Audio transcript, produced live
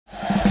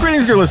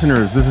Greetings, dear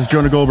listeners. This is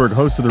Jonah Goldberg,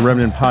 host of the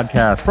Remnant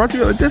podcast, brought to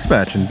you by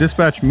Dispatch and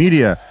Dispatch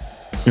Media.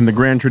 In the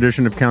grand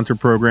tradition of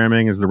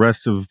counter-programming, as the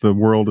rest of the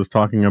world is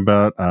talking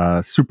about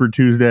Super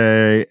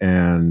Tuesday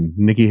and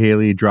Nikki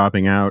Haley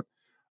dropping out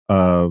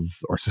of,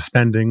 or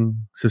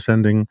suspending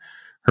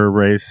her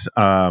race,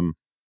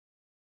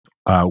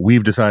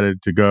 we've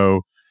decided to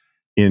go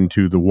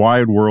into the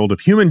wide world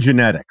of human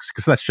genetics,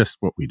 because that's just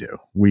what we do.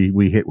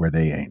 We hit where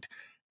they ain't.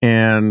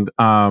 And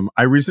I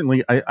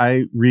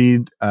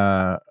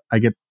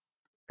get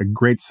a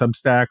great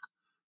Substack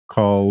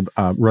called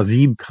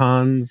Razib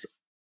Khan's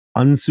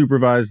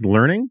Unsupervised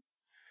Learning.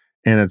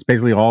 And it's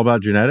basically all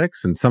about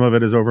genetics. And some of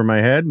it is over my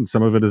head. And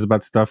some of it is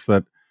about stuff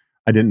that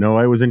I didn't know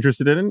I was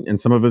interested in. And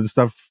some of it is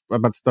stuff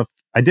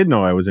I did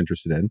know I was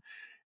interested in.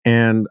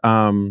 And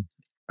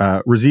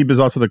Razib is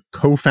also the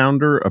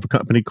co-founder of a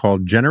company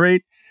called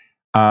Generate.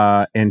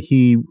 And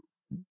he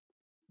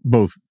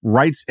both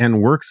writes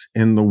and works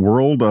in the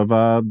world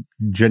of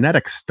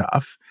genetic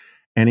stuff.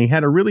 And he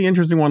had a really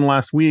interesting one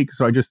last week.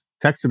 So I just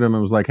texted him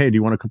and was like, hey, do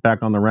you want to come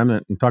back on the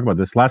Remnant and talk about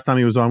this? Last time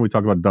he was on, we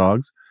talked about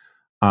dogs,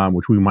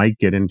 which we might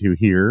get into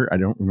here. I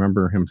don't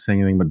remember him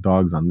saying anything but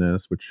dogs on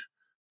this, which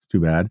is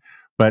too bad.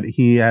 But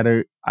he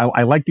had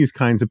I like these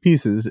kinds of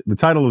pieces. The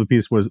title of the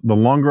piece was "The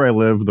Longer I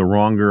Live, the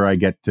Wronger I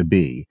Get to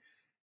Be."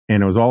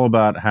 And it was all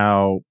about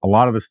how a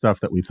lot of the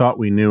stuff that we thought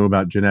we knew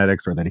about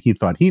genetics, or that he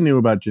thought he knew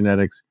about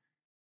genetics,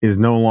 is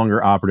no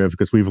longer operative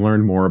because we've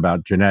learned more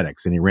about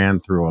genetics. And he ran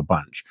through a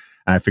bunch.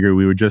 And I figured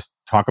we would just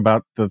talk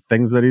about the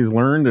things that he's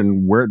learned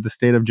and where the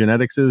state of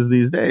genetics is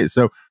these days.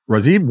 So,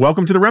 Razib,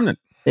 welcome to the Remnant.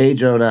 Hey,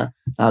 Jonah.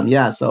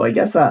 So I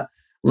guess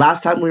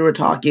last time we were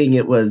talking,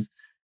 it was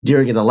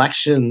during an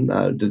election,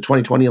 the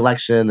 2020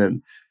 election.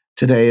 And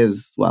today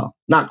is, well,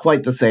 not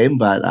quite the same,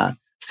 but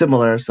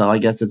similar. So I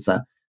guess it's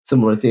a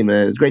similar theme.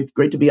 It's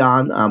great to be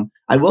on.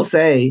 I will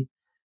say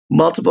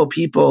multiple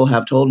people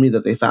have told me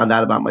that they found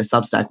out about my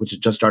Substack, which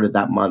had just started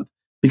that month,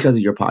 because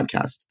of your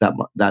podcast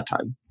that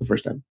time, the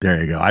first time.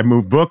 There you go. I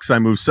move books. I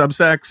move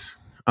Substacks.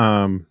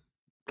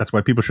 That's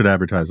why people should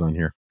advertise on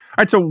here. All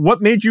right. So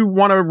what made you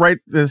want to write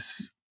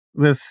this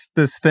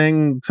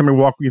thing? Somebody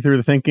walk you through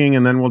the thinking,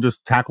 and then we'll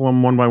just tackle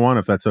them one by one,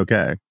 if that's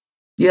okay.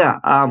 Yeah.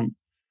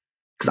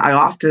 Because I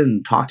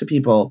often talk to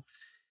people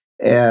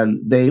and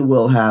they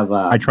will have...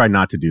 I try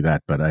not to do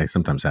that, but I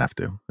sometimes have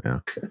to. Yeah.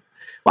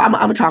 Well,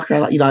 I'm a talker.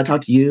 I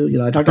talk to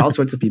you. I talk to all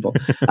sorts of people.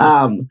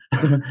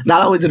 Not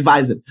always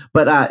advising,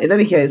 but in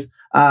any case,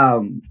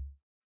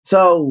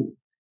 so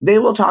they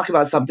will talk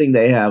about something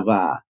they have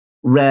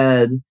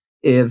read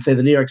in, say,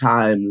 the New York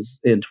Times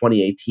in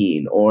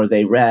 2018, or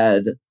they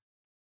read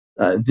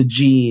The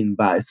Gene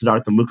by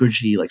Siddhartha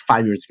Mukherjee like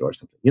 5 years ago or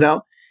something.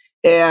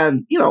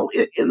 And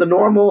in the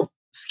normal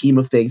scheme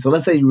of things, so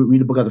let's say you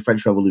read a book on the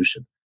French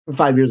Revolution from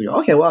 5 years ago.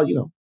 Okay, well,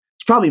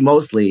 it's probably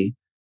mostly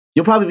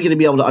you'll probably be going to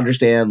be able to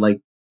understand like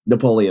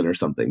Napoleon or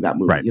something, that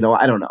movie. Right.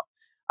 I don't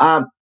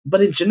know.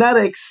 But in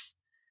genetics,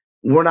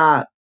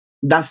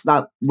 that's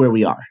not where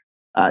we are.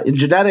 In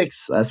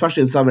genetics,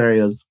 especially in some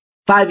areas,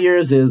 5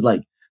 years is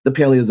like the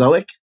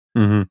Paleozoic.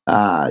 Mm-hmm.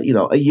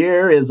 A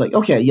year is like,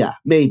 okay, yeah,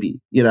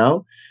 maybe,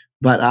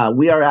 but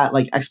we are at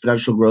like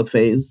exponential growth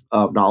phase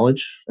of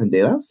knowledge and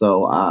data.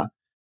 So I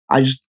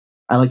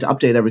like to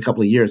update every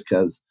couple of years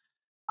because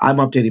I'm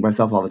updating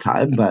myself all the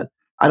time, but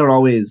I don't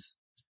always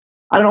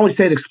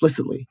say it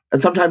explicitly.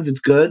 And sometimes it's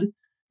good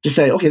to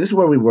say, okay, this is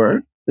where we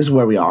were, this is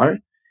where we are.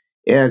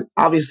 And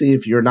obviously,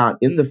 if you're not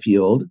in the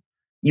field,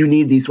 you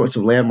need these sorts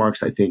of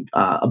landmarks, I think,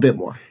 a bit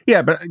more.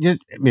 Yeah, but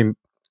this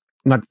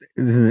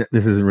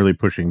isn't really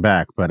pushing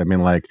back, but I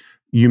mean, like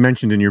you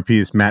mentioned in your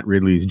piece, Matt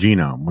Ridley's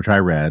Genome, which I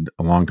read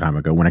a long time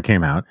ago when it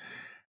came out.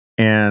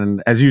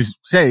 And as you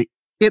say,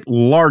 it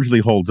largely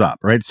holds up,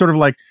 right? It's sort of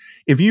like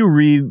if you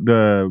read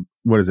the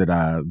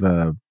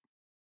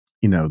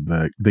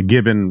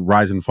Gibbon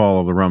Rise and Fall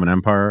of the Roman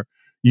Empire,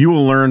 you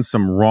will learn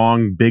some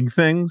wrong big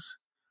things,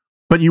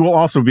 but you will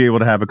also be able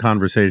to have a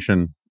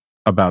conversation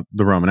about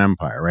the Roman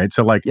Empire, right?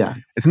 So like, yeah.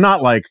 It's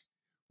not like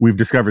we've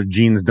discovered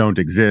genes don't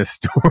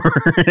exist or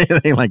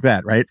anything like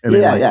that, right?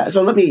 Yeah.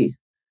 So let me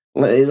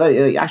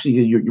actually,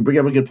 you bring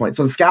up a good point.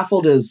 So the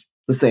scaffold is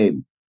the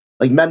same,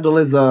 like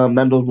Mendelism,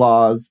 Mendel's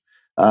laws,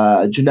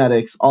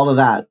 genetics, all of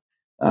that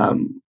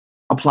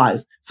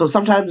applies. So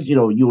sometimes,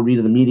 you'll read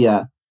in the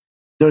media,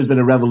 there's been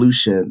a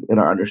revolution in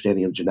our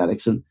understanding of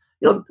genetics. And,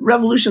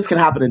 revolutions can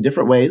happen in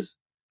different ways.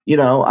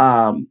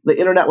 The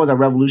internet was a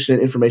revolution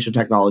in information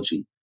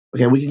technology.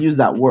 Okay, we can use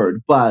that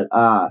word, but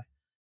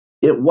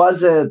it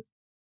wasn't,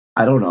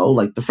 I don't know,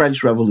 like the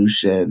French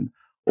Revolution,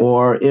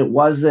 or it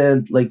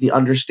wasn't like the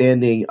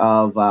understanding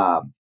of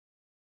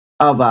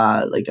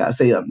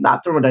say,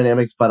 not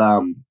thermodynamics,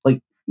 but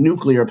like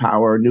nuclear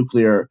power,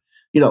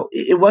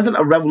 it wasn't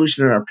a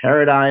revolution in our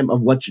paradigm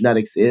of what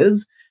genetics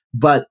is,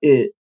 but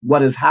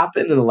what has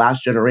happened in the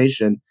last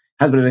generation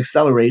has been an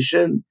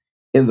acceleration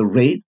in the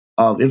rate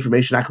of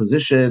information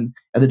acquisition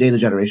and the data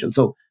generation.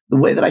 So the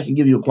way that I can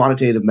give you a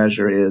quantitative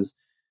measure is,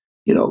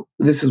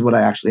 this is what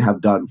I actually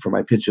have done for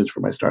my pitches for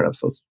my startup.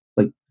 So it's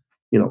like,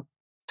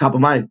 top of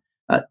mind.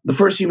 The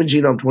first human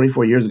genome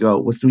 24 years ago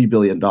was $3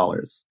 billion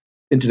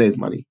in today's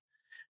money.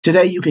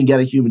 Today, you can get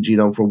a human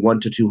genome for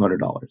 $100 to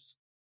 $200.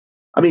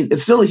 I mean,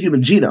 it's still a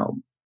human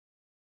genome,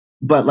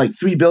 but like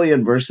 3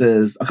 billion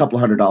versus a couple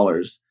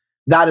 $100,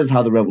 that is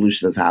how the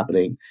revolution is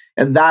happening.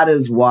 And that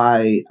is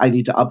why I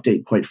need to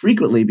update quite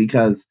frequently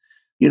because,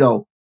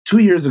 2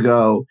 years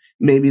ago,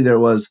 maybe there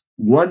was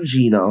one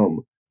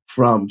genome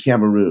from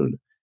Cameroon,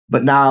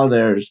 but now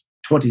there's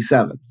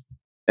 27.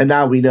 And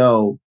now we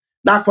know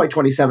not quite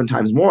 27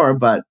 times more,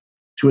 but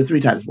 2 or 3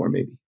 times more,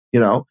 maybe,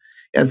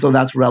 And so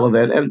that's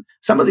relevant. And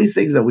some of these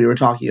things that we were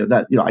talking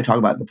about, that, I talk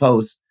about in the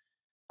post,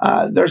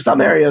 there are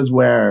some areas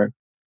where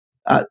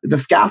the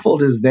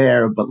scaffold is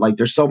there, but like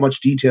there's so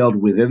much detailed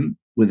within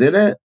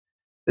it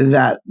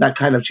that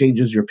kind of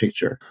changes your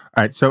picture.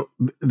 All right. So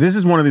this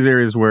is one of these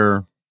areas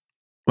where,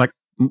 like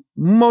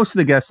most of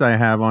the guests I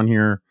have on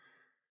here,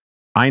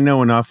 I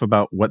know enough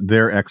about what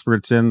they're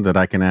experts in that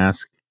I can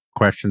ask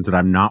questions that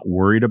I'm not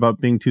worried about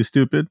being too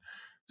stupid.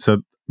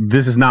 So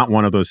this is not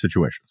one of those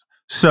situations.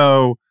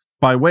 So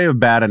by way of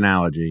bad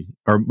analogy,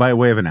 or by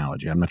way of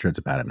analogy, I'm not sure it's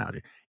a bad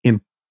analogy.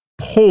 In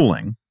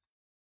polling,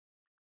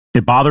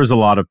 it bothers a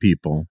lot of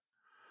people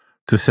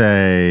to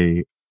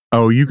say,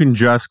 oh, you can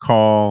just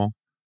call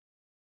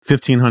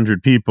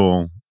 1,500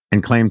 people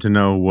and claim to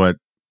know what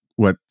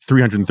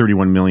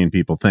 331 million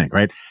people think,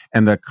 right?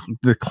 And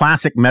the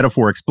classic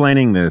metaphor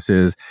explaining this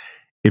is,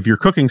 if you're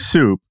cooking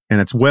soup and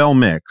it's well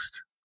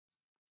mixed,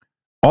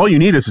 all you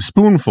need is a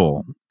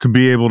spoonful to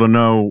be able to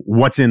know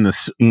what's in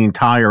the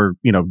entire,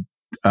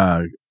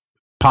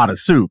 pot of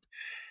soup.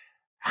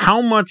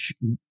 How much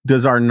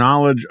does our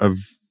knowledge of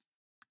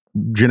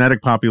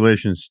genetic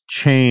populations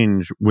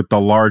change with the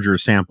larger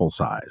sample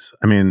size?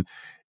 I mean,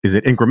 is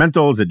it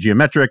incremental? Is it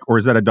geometric? Or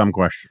is that a dumb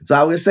question? So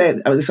I was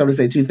going to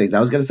say 2 things. I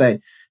was going to say,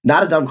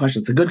 not a dumb question.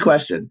 It's a good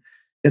question.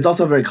 It's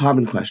also a very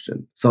common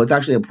question. So it's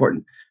actually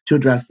important to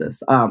address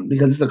this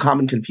because it's a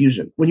common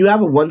confusion. When you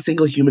have one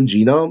single human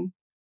genome,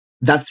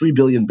 that's 3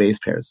 billion base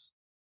pairs.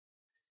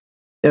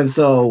 And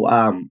so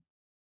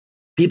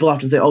people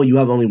often say, oh, you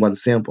have only one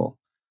sample.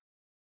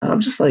 And I'm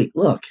just like,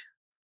 look,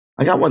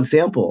 I got one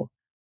sample,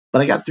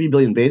 but I got 3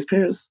 billion base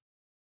pairs.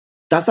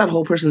 That's that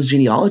whole person's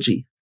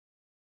genealogy.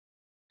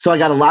 So I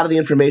got a lot of the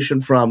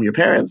information from your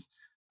parents.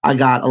 I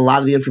got a lot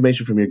of the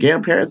information from your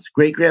grandparents,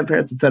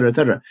 great-grandparents, et cetera, et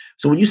cetera.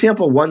 So when you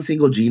sample one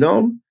single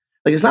genome,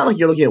 like it's not like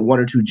you're looking at 1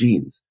 or 2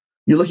 genes.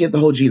 You're looking at the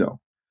whole genome.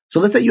 So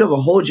let's say you have a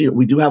whole genome.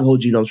 We do have whole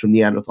genomes from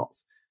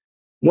Neanderthals.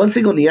 One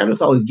single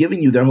Neanderthal is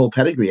giving you their whole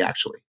pedigree,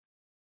 actually.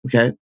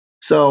 Okay?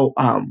 So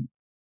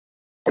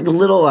it's a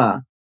little,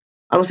 I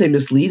don't say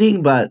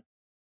misleading, but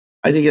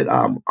I think it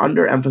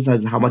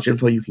underemphasizes how much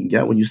info you can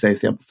get when you say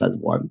sample size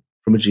 1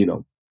 from a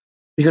genome.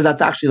 Because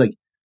that's actually like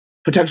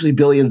potentially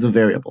billions of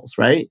variables,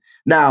 right?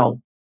 Now,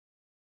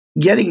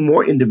 getting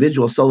more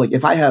individuals. So like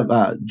if I have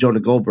Jonah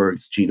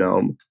Goldberg's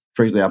genome,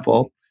 for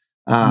example.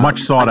 Much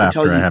sought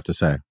after, I have to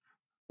say.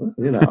 I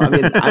mean,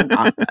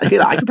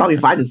 I could probably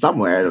find it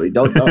somewhere. I mean,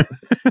 don't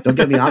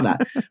get me on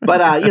that.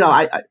 But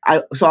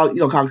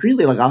so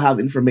concretely, like I'll have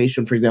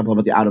information, for example,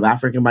 about the out of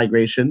Africa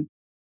migration,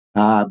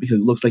 because it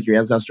looks like your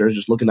ancestors,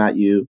 just looking at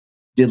you,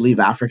 did leave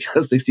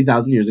Africa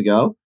 60,000 years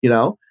ago.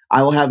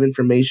 I will have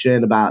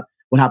information about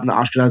what happened to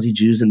Ashkenazi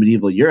Jews in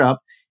medieval Europe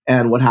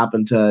and what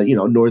happened to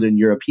Northern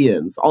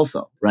Europeans,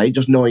 also, right?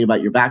 Just knowing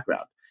about your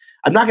background.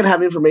 I'm not going to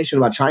have information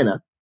about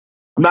China.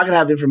 I'm not going to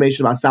have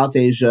information about South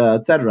Asia,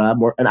 et cetera,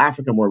 and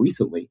Africa more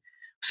recently.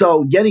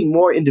 So getting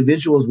more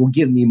individuals will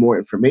give me more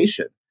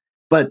information.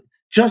 But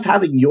just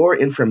having your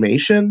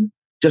information,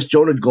 just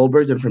Jonah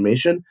Goldberg's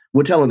information,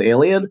 would tell an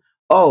alien,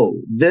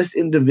 oh, this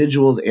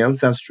individual's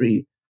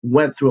ancestry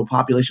went through a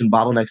population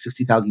bottleneck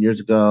 60,000 years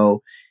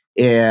ago,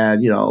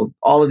 and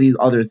all of these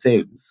other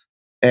things.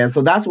 And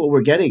so that's what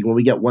we're getting when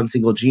we get one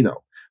single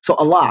genome. So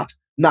a lot,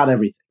 not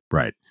everything.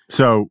 Right.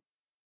 So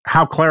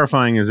how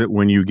clarifying is it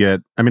when you get,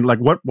 I mean, like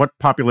what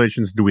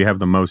populations do we have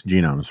the most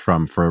genomes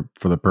from for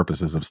the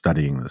purposes of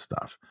studying this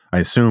stuff? I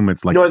assume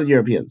it's like Northern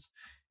Europeans.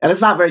 And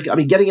it's not very,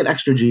 getting an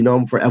extra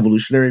genome for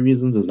evolutionary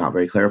reasons is not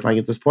very clarifying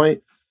at this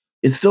point.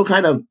 It's still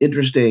kind of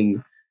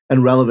interesting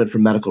and relevant for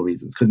medical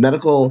reasons, because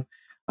medical,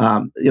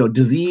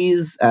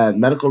 disease and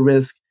medical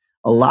risk,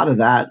 a lot of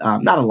that,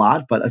 not a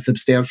lot, but a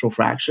substantial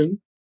fraction.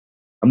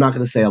 I'm not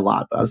going to say a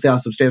lot, but I'll say a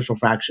substantial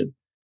fraction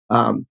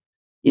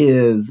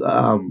is,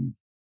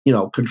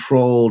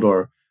 controlled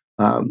or,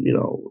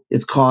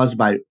 it's caused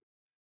by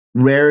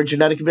rare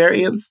genetic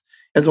variants.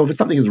 And so if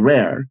something is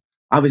rare,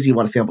 obviously you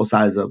want a sample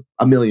size of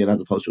 1 million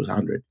as opposed to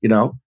 100,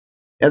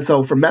 And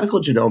so for medical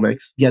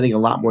genomics, getting a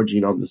lot more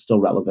genomes is still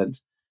relevant.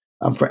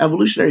 For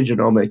evolutionary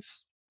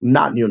genomics,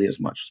 not nearly as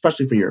much,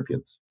 especially for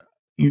Europeans.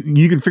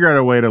 You can figure out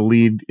a way to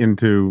lead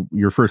into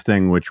your first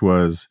thing, which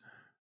was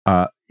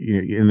in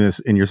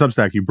your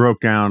Substack, you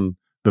broke down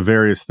the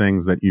various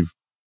things that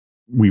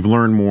we've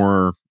learned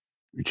more,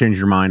 you changed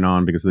your mind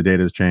on because the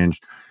data has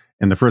changed.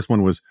 And the first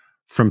one was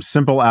from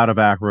simple out of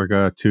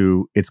Africa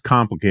to it's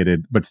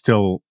complicated, but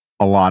still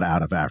a lot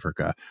out of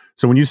Africa.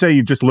 So when you say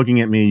you're just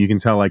looking at me, you can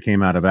tell I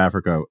came out of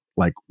Africa.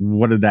 Like,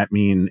 what did that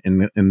mean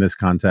in this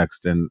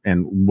context? And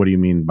what do you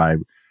mean by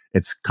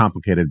it's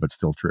complicated but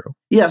still true?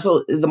 Yeah.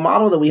 So the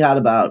model that we had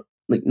about,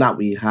 like, not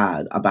we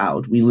had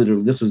about, we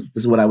literally, this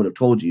is what I would have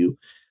told you.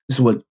 This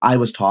is what I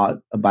was taught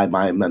by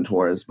my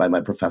mentors, by my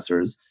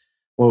professors,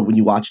 or when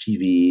you watch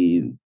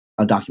TV,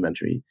 a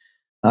documentary.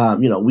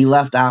 We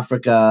left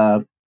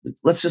Africa,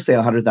 let's just say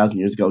 100,000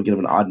 years ago, give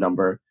them an odd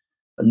number.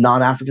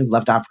 Non-Africans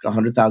left Africa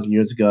 100,000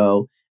 years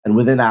ago. And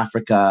within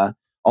Africa,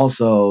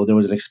 also, there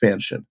was an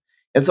expansion.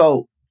 And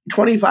so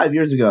 25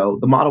 years ago,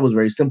 the model was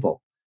very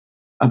simple.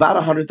 About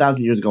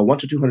 100,000 years ago, 1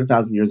 to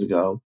 200,000 years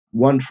ago,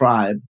 one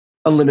tribe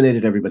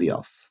eliminated everybody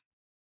else,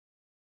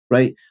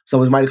 right? So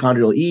it was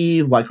mitochondrial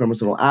Eve, Y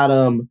chromosomal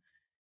Adam,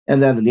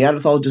 and then the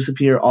Neanderthals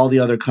disappear, all the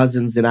other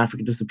cousins in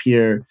Africa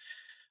disappear,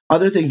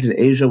 other things in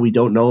Asia we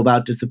don't know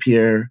about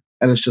disappear,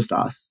 and it's just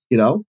us,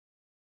 It's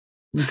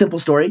a simple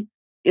story.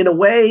 In a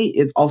way,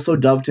 it also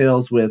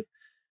dovetails with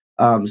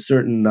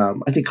certain,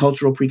 I think,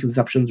 cultural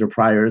preconceptions or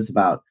priors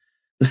about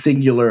the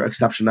singular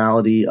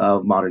exceptionality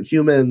of modern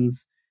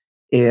humans.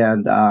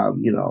 And,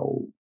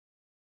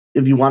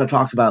 if you want to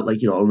talk about, like,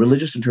 a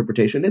religious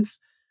interpretation, it's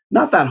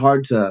not that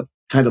hard to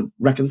kind of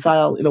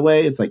reconcile in a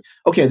way. It's like,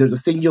 okay, there's a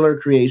singular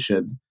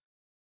creation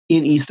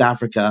in East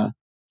Africa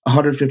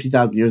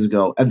 150,000 years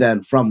ago, and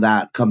then from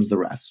that comes the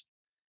rest.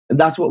 And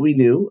that's what we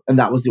knew, and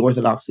that was the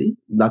orthodoxy,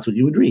 and that's what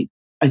you would read.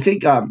 I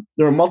think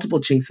there are multiple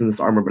chinks in this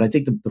armor, but I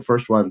think the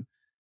first one,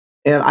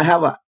 and I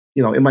have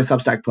in my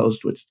Substack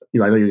post, which, I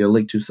know you're going to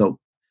link to, so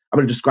I'm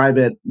going to describe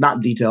it, not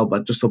in detail,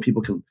 but just so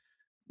people can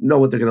know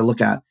what they're going to look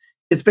at.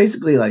 It's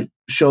basically like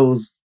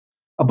shows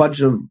a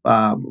bunch of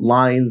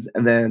lines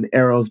and then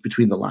arrows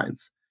between the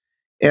lines.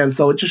 And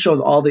so it just shows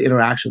all the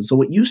interactions. So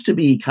what used to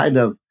be kind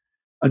of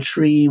a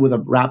tree with a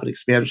rapid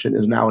expansion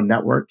is now a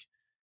network.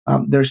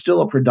 There's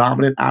still a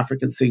predominant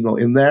African signal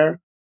in there,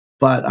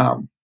 but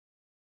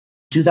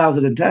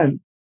 2010,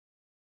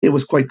 it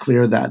was quite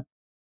clear that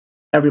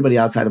everybody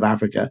outside of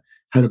Africa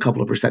has a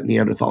couple of percent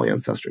Neanderthal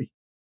ancestry.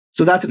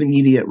 So that's an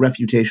immediate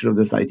refutation of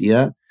this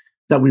idea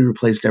that we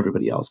replaced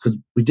everybody else, because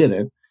we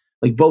didn't.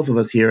 Like, both of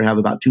us here have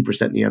about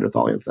 2%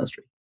 Neanderthal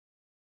ancestry.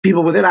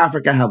 People within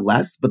Africa have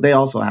less, but they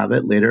also have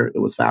it. Later, it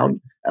was found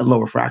at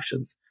lower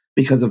fractions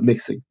because of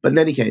mixing. But in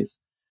any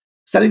case,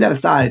 setting that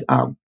aside,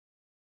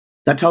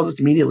 that tells us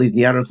immediately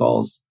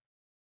Neanderthals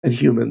and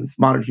humans,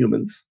 modern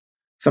humans,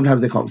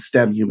 sometimes they call them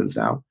STEM humans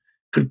now,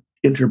 could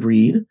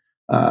interbreed,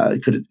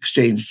 could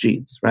exchange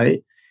genes,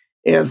 right?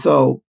 And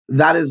so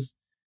that is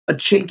a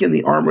chink in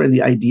the armor in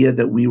the idea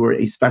that we were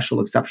a special,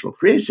 exceptional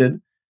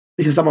creation,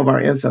 because some of our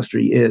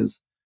ancestry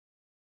is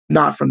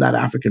not from that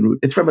African root.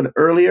 It's from an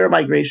earlier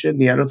migration,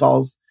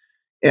 Neanderthals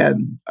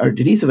and our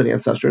Denisovan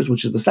ancestors,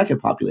 which is the second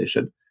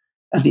population,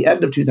 at the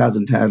end of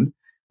 2010,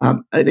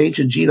 an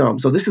ancient genome.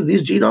 So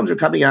these genomes are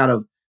coming out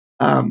of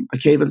a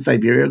cave in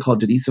Siberia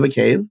called Denisova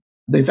Cave.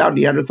 They found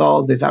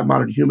Neanderthals, they found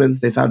modern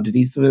humans, they found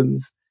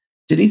Denisovans.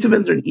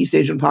 Denisovans are an East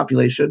Asian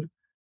population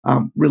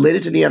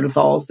related to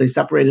Neanderthals. They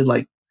separated,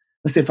 like,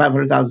 let's say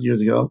 500,000 years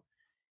ago.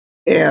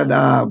 And,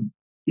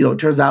 it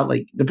turns out,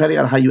 like, depending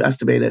on how you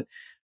estimate it,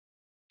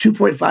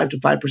 2.5 to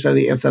 5% of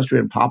the ancestry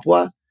in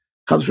Papua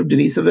comes from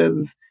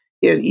Denisovans.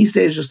 In East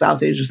Asia,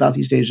 South Asia,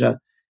 Southeast Asia,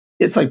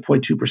 it's like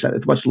 0.2%.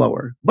 It's much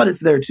lower, but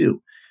it's there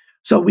too.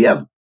 So we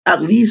have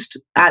at least,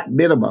 at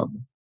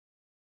minimum,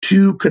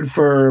 2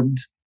 confirmed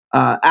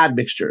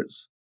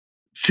admixtures,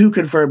 2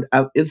 confirmed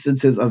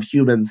instances of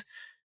humans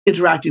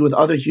interacting with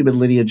other human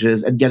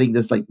lineages and getting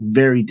this, like,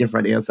 very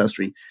different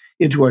ancestry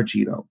into our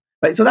genome.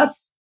 Right. So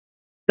that's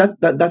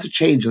a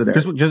change in the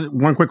narrative. Just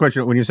one quick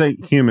question. When you say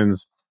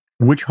humans,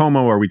 which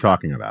Homo are we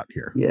talking about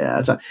here?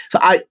 Yeah.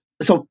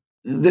 So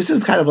this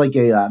is kind of like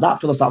a not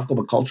philosophical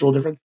but cultural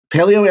difference.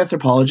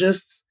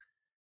 Paleoanthropologists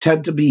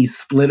tend to be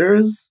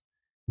splitters,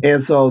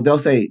 and so they'll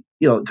say,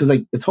 because,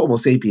 like, it's Homo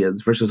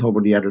sapiens versus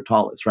Homo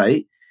neanderthalis,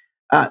 right?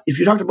 If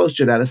you talk to most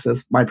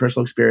geneticists, my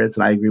personal experience,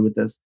 and I agree with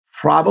this,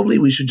 probably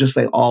we should just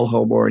say all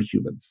Homo are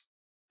humans.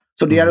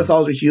 So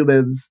Neanderthals are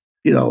humans.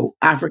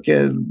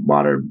 African,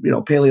 modern,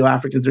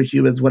 Paleo-Africans are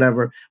humans,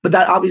 whatever. But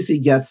that obviously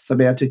gets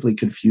semantically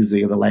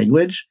confusing in the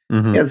language.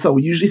 And so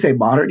we usually say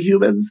modern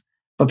humans,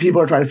 but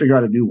people are trying to figure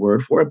out a new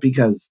word for it,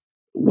 because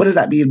what does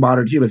that mean,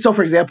 modern humans? So,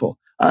 for example,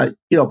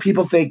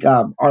 people think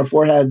our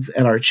foreheads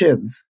and our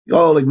chins,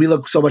 like, we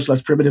look so much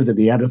less primitive than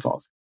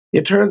Neanderthals.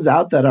 It turns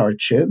out that our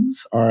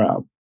chins are,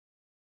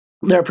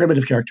 they're a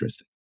primitive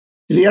characteristic.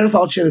 The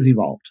Neanderthal chin has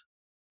evolved,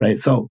 right?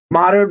 So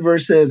modern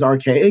versus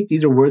archaic,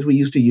 these are words we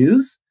used to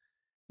use,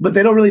 but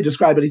they don't really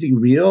describe anything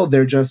real.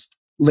 They're just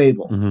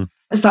labels.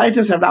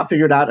 Scientists have not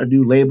figured out a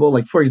new label.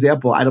 Like, for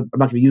example, I'm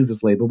not going to use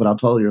this label, but I'll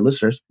tell your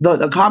listeners.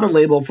 The common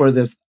label for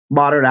this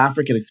modern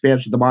African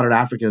expansion, the modern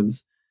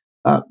Africans,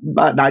 about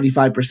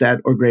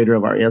 95% or greater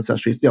of our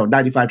ancestry,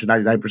 95 to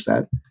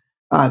 99%,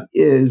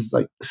 is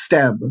like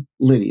STEM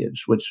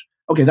lineage, which,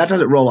 okay, that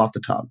doesn't roll off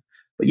the tongue.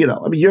 But,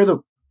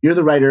 you're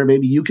the writer.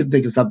 Maybe you can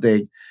think of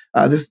something.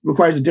 This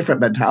requires a different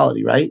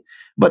mentality, right?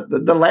 But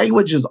the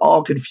language is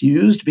all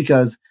confused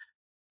because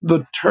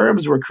the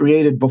terms were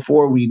created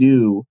before we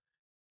knew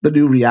the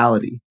new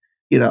reality.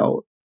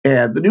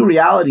 And the new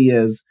reality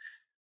is,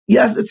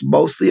 yes, it's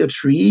mostly a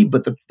tree,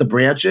 but the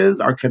branches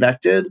are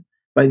connected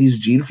by these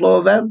gene flow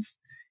events.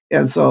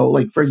 And so,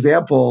 like, for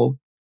example,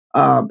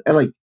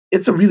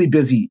 it's a really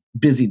busy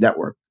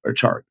network or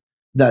chart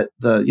that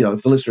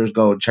if the listeners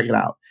go and check it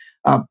out,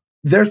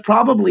 there's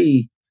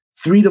probably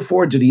 3 to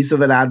 4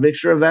 Denisovan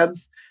admixture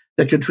events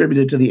that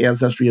contributed to the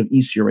ancestry of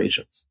East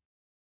Eurasians.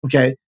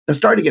 Okay, that's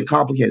starting to get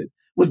complicated.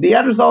 With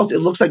Neanderthals, it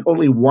looks like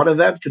only one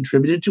event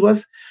contributed to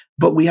us,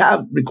 but we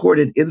have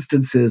recorded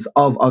instances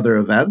of other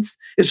events.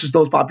 It's just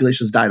those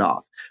populations died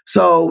off.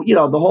 So,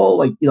 the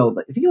whole, I think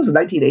it was a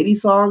 1980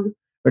 song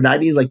or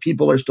 90s, like,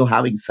 people are still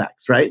having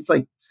sex, right? It's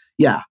like,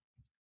 yeah,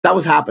 that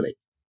was happening,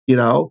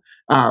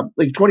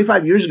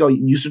 25 years ago,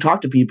 you used to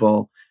talk to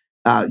people.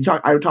 I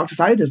would talk to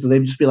scientists and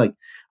they'd just be like,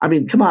 I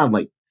mean, come on,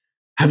 like,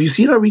 have you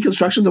seen our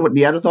reconstructions of what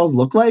Neanderthals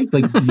look like?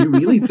 Like, do you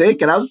really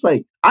think? And I was just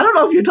like, I don't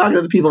know if you're talking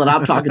to the people that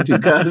I'm talking to,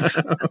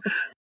 because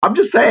I'm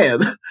just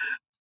saying,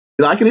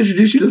 I can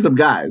introduce you to some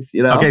guys,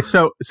 Okay,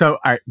 so all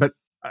right, but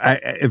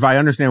if I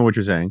understand what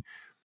you're saying,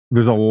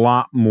 there's a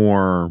lot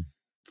more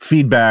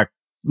feedback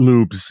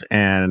loops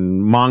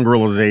and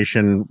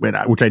mongrelization,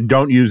 which I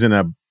don't use in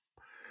a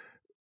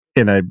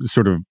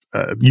sort of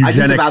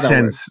eugenic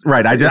sense,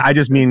 right? I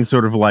just mean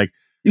sort of like,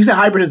 you say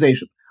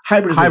hybridization.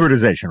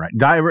 Hybridization, right?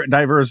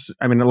 Diverse.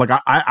 I mean, like,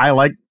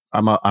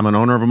 I'm an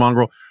owner of a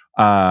mongrel.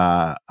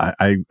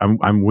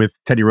 I'm with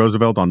Teddy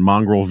Roosevelt on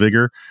mongrel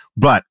vigor,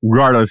 but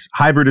regardless,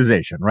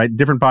 hybridization, right?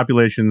 Different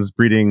populations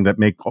breeding that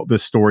make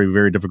this story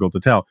very difficult to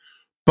tell.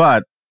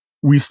 But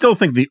we still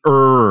think the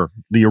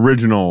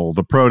original,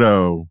 the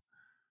proto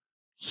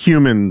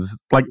humans,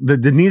 like the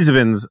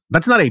Denisovans,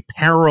 that's not a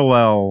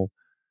parallel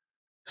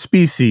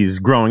species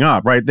growing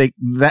up, right?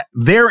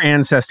 Their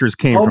ancestors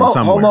came from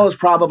somewhere. Homo is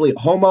probably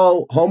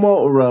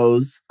Homo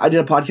arose. I did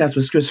a podcast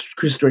with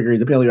Chris Stringer,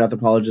 the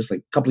paleoanthropologist, like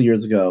a couple of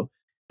years ago.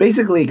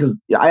 Basically, because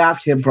I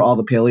asked him for all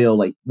the paleo,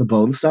 like the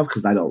bone stuff,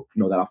 because I don't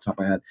know that off the top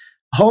of my head.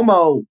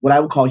 Homo, what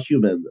I would call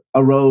human,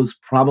 arose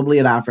probably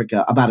in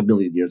Africa about 1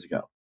 million years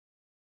ago.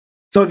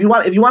 So if you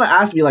want to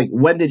ask me, like,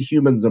 when did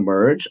humans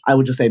emerge, I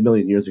would just say 1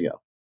 million years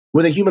ago.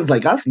 Were they humans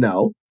like us?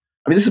 No.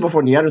 I mean, this is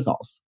before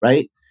Neanderthals,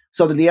 right?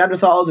 So the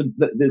Neanderthals,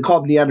 they're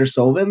called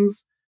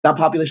Neandersovans, that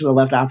population that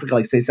left Africa,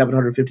 like, say,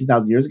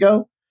 750,000 years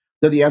ago.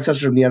 They're the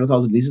ancestors of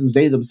Neanderthals and Denisovans.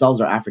 They themselves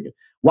are African.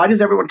 Why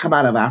does everyone come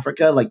out of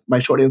Africa? Like, my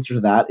short answer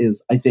to that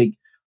is, I think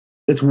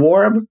it's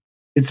warm,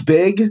 it's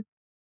big,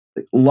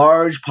 like,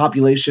 large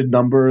population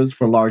numbers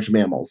for large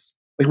mammals.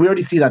 Like, we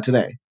already see that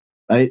today,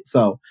 right?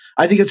 So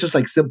I think it's just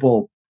like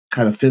simple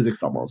kind of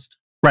physics almost.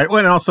 Right. Well,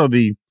 and also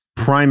the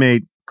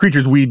primate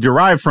creatures we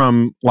derive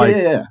from, like,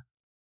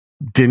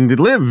 didn't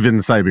live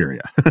in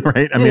Siberia,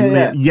 right? I mean,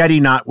 Yeti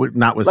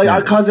notwithstanding. Like,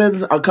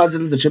 our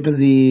cousins, the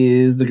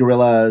chimpanzees, the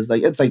gorillas.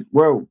 Like, it's like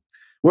we're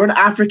an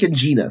African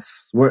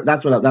genus.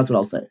 That's what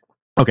I'll say.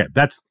 Okay,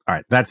 that's all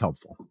right. That's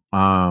helpful.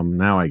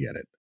 Now I get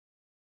it.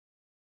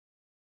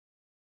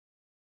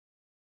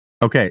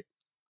 Okay,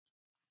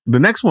 the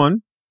next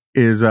one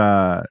is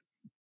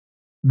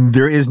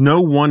there is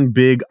no one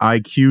big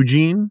IQ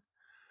gene,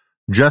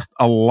 just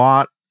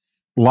lots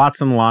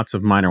and lots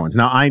of minor ones.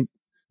 Now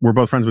we're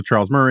both friends with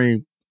Charles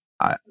Murray.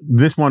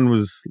 This one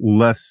was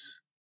less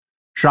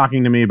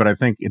shocking to me, but I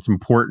think it's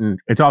important.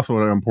 It's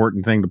also an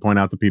important thing to point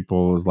out to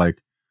people is,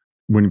 like,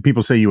 when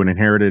people say you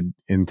inherited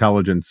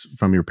intelligence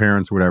from your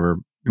parents or whatever,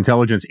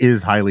 intelligence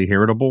is highly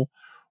heritable,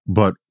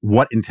 but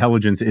what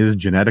intelligence is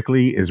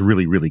genetically is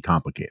really, really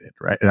complicated,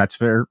 right? That's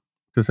fair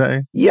to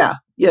say? Yeah,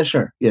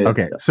 sure. Yeah.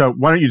 Okay, so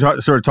why don't you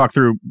talk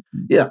through?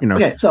 Yeah.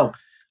 Okay, so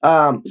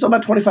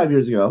about 25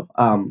 years ago,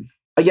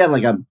 again,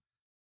 like,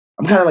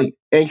 I'm kind of like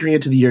anchoring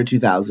it to the year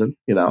 2000,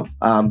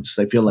 just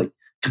I feel like,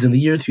 because in the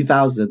year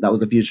 2000, that was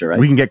the future, right?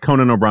 We can get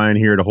Conan O'Brien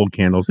here to hold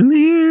candles in the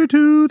year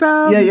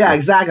 2000. Yeah,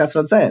 exactly. That's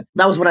what I'm saying.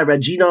 That was when I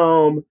read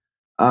Genome.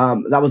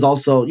 That was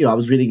also, I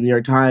was reading New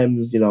York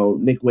Times,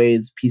 Nick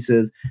Wade's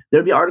pieces.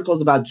 There'd be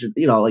articles about,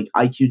 like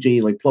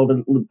IQG, like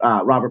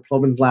Robert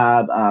Plomin's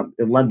lab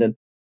in London.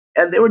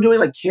 And they were doing,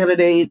 like,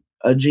 candidate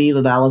gene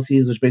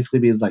analyses, which basically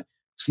means, like,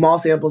 small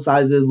sample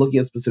sizes, looking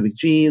at specific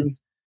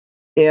genes.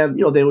 And,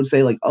 they would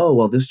say, like, oh,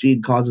 well, this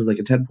gene causes, like,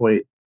 a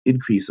 10-point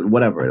increase or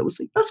whatever. And it was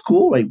like, that's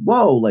cool. Like,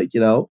 whoa, like,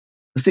 a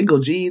single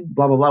gene,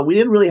 blah, blah, blah. We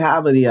didn't really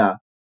have any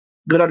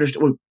good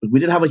understanding. We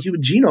didn't have a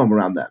human genome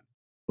around then.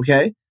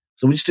 Okay.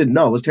 So we just didn't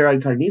know. It was terra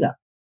incognita.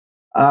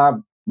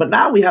 But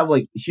now we have,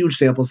 like, huge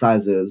sample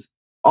sizes.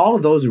 All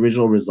of those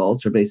original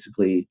results are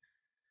basically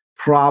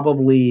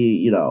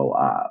probably,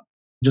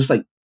 just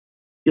like,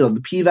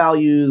 the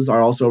p-values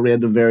are also a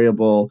random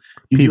variable.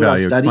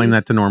 P-value, explain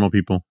that to normal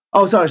people.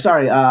 Oh, sorry.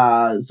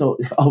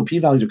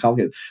 P-values are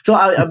complicated.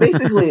 So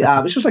basically,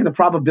 it's just like the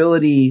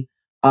probability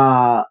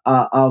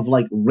of,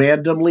 like,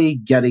 randomly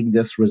getting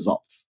this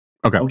result.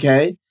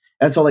 Okay.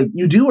 And so, like,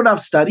 you do enough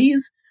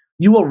studies,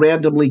 you will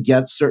randomly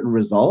get certain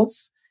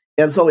results.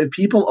 And so if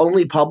people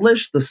only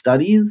publish the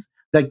studies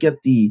that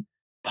get the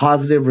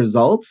positive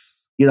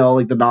results,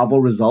 like the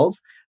novel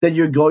results, then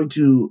you're going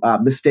to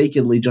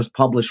mistakenly just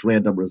publish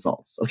random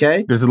results.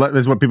 Okay. There's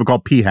what people call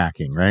p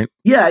hacking, right?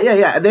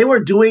 Yeah. And they were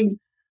doing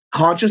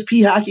conscious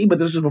p hacking, but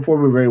this was before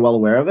we were very well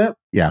aware of it.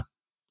 Yeah.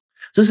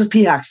 So this is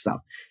p hack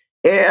stuff,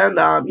 and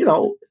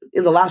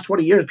in the last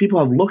 20 years, people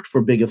have looked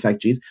for big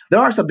effect genes. There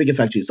are some big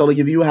effect genes. So like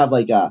if you have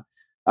like a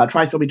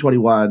trisomy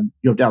 21,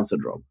 you have Down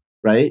syndrome,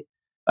 right?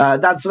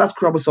 That's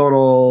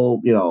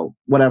chromosomal,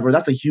 whatever.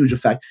 That's a huge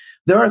effect.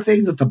 There are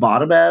things at the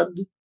bottom end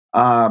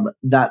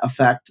that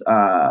affect,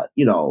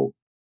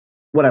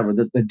 whatever,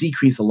 that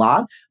decrease a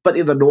lot. But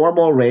in the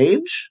normal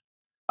range,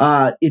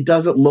 it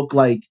doesn't look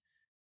like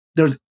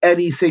there's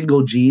any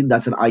single gene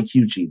that's an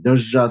IQ gene.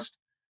 There's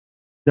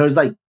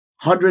like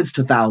hundreds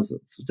to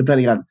thousands,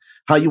 depending on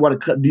how you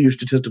want to do your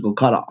statistical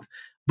cutoff.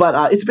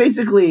 But it's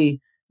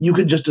basically, you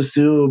can just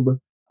assume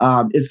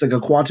it's like a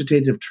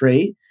quantitative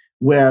trait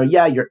where,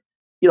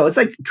 it's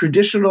like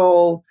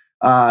traditional,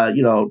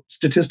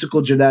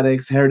 statistical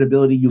genetics,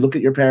 heritability. You look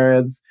at your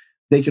parents,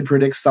 they can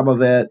predict some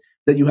of it.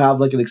 Then you have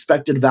like an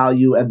expected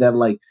value and then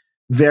like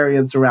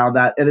variance around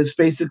that. And it's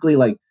basically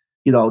like,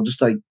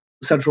 just like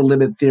central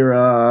limit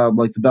theorem,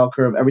 like the bell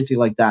curve, everything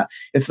like that.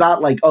 It's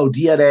not like,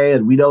 DNA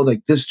and we know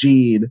like this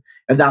gene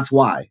and that's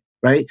why,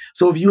 right?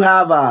 So if you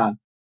have,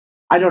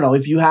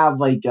 if you have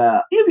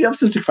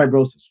cystic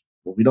fibrosis,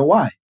 well, we know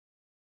why.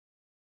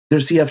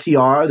 There's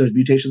CFTR, there's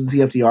mutations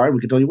in CFTR, and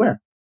we can tell you where,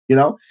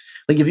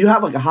 Like if you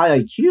have like a high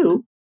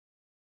IQ,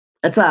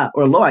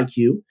 or a low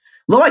IQ.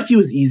 Low IQ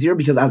is easier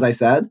because, as I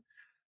said,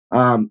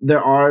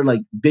 there are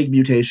like big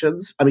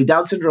mutations. I mean,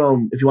 Down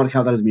syndrome, if you want to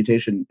count that as a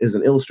mutation, is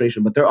an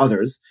illustration, but there are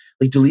others,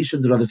 like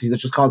deletions and other things that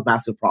just cause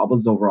massive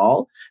problems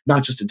overall,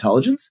 not just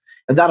intelligence,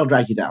 and that'll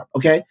drag you down,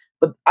 okay?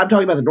 But I'm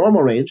talking about the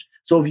normal range.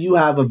 So if you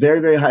have a very,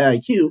 very high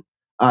IQ,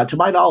 to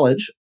my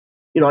knowledge,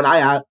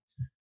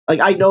 and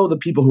I know the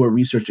people who are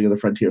researching in the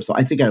frontier, so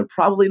I think I would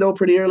probably know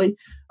pretty early.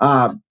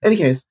 Any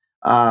case,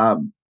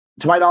 to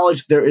my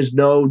knowledge, there is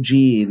no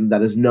gene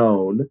that is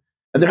known,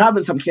 and there have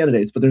been some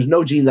candidates, but there's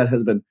no gene that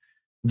has been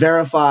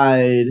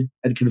verified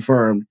and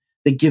confirmed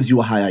that gives you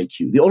a high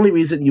IQ. The only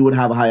reason you would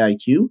have a high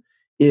IQ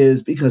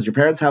is because your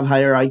parents have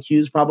higher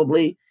IQs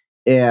probably,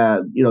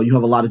 and you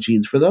have a lot of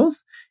genes for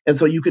those. And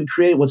so you can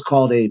create what's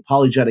called a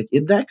polygenic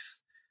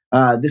index.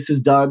 This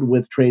is done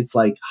with traits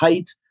like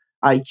height,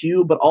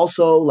 IQ, but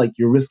also like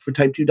your risk for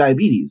type 2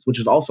 diabetes, which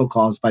is also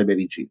caused by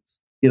many genes,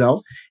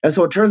 And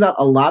so it turns out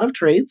a lot of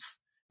traits,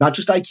 not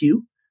just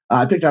IQ.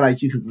 I picked out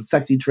IQ because it's a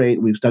sexy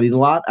trait. We've studied a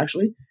lot,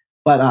 actually.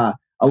 But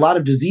a lot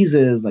of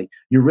diseases, like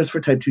your risk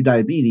for type 2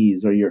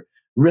 diabetes or your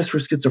risk for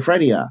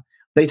schizophrenia,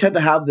 they tend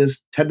to have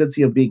this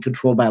tendency of being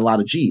controlled by a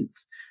lot of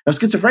genes. Now,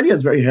 schizophrenia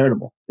is very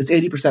heritable. It's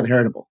 80%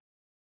 heritable,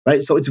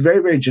 right? So it's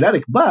very, very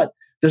genetic, but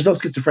there's no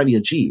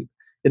schizophrenia gene.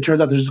 It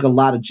turns out there's just a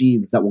lot of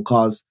genes that will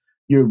cause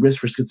your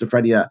risk for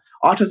schizophrenia.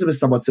 Autism is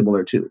somewhat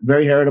similar too.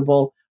 Very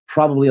heritable,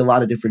 probably a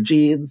lot of different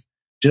genes,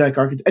 genetic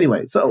architecture.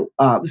 Anyway, so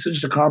this is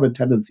just a common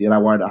tendency, and I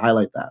wanted to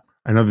highlight that.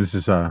 I know this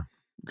is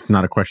it's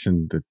not a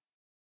question that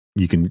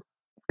you can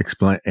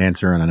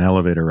answer on an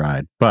elevator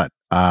ride, but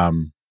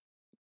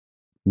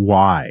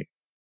why?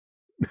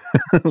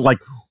 Like,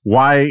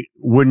 why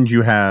wouldn't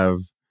you have?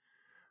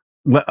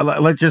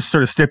 Let's just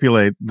sort of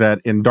stipulate that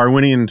in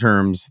Darwinian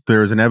terms,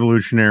 there's an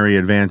evolutionary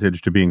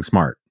advantage to being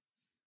smart.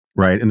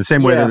 Right. In the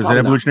same way that there's an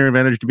evolutionary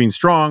advantage to being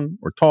strong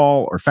or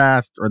tall or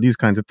fast or these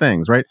kinds of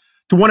things, right?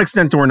 To one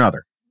extent or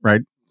another,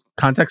 right?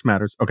 Context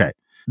matters. Okay.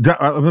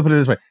 Let me put it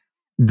this way.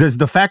 Does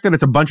the fact that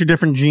it's a bunch of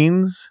different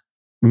genes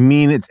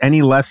mean it's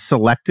any less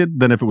selected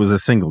than if it was a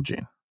single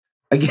gene?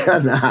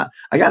 Again,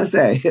 I got to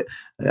say,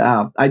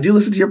 I do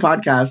listen to your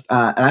podcast,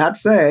 and I have to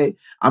say,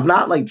 I'm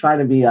not like trying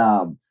to be,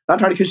 not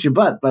trying to kiss your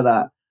butt,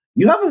 but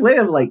you have a way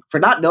of like,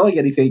 for not knowing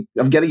anything,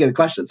 of getting a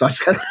question. So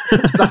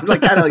I'm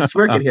like kind of like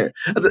smirking here.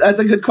 That's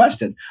a good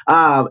question.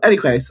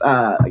 Anyways,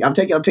 I'm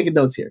taking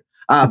notes here.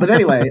 But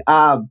anyway,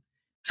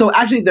 so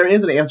actually there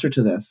is an answer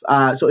to this.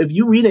 So if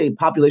you read a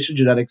population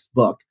genetics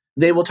book,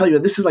 they will tell you,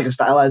 and this is like a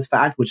stylized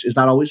fact, which is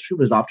not always true,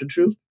 but is often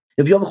true.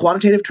 If you have a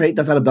quantitative trait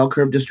that's on a bell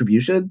curve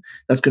distribution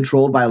that's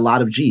controlled by a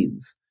lot of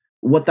genes,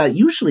 what that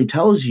usually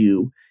tells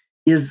you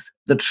is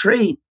the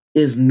trait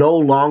is no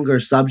longer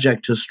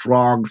subject to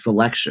strong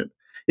selection.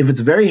 If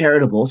it's very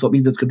heritable, so it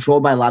means it's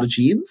controlled by a lot of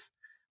genes,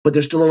 but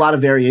there's still a lot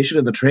of variation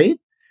in the trait,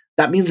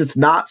 that means it's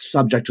not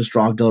subject to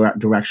strong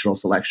directional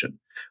selection.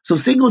 So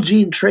single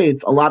gene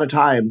traits a lot of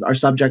times are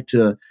subject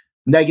to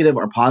negative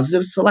or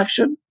positive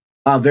selection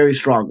very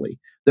strongly.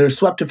 They're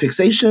swept to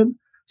fixation.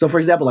 So for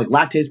example, like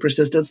lactase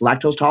persistence,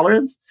 lactose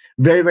tolerance,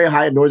 very, very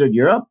high in Northern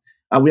Europe.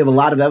 We have a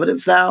lot of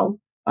evidence now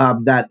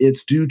that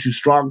it's due to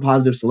strong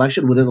positive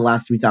selection within the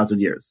last 3,000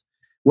 years.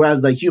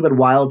 Whereas the human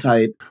wild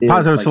type is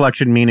positive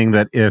selection, meaning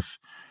that if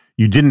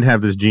you didn't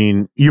have this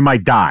gene, you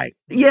might die.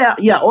 Yeah.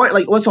 Or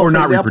like, so or for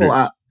not example,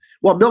 reproduce.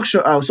 Milk.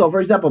 So for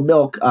example,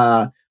 milk,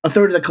 a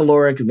third of the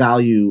caloric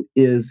value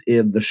is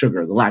in the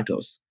sugar, the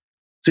lactose.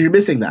 So you're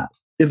missing that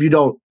if you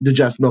don't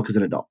digest milk as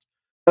an adult.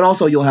 And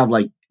also you'll have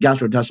like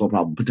gastrointestinal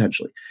problem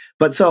potentially.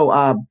 But so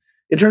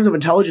in terms of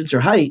intelligence or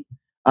height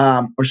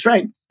or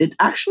strength, it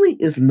actually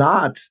is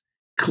not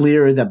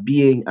clear that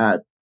being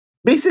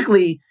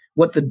basically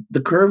what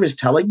the curve is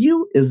telling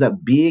you is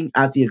that being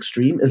at the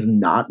extreme is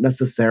not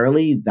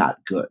necessarily that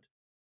good.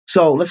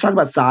 So let's talk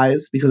about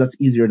size because that's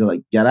easier to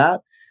like get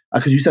at.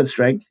 Because you said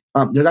strength,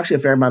 there's actually a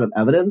fair amount of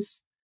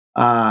evidence,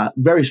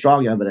 very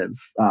strong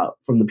evidence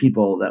from the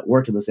people that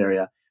work in this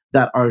area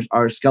that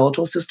our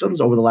skeletal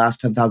systems over the last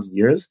 10,000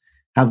 years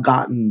have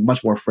gotten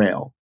much more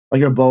frail.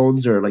 Like your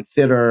bones are like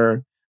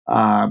thinner,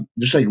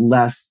 just like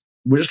less.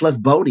 We're just less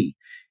bony,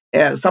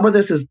 and some of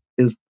this is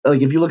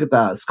like if you look at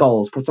the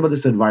skulls, some of this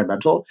is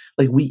environmental.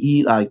 Like we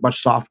eat like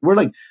much soft. We're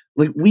like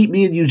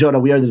me and you, Jonah.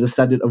 We are the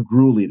descendant of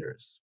gruel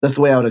eaters. That's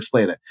the way I would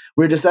explain it.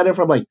 We're descended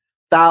from like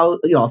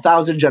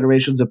 1,000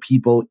 generations of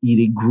people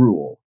eating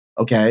gruel.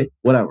 Okay,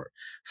 whatever.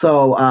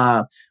 So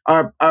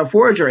our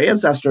forager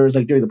ancestors,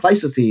 like during the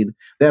Pleistocene,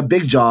 they have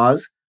big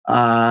jaws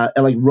and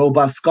like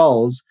robust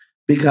skulls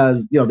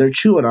because they're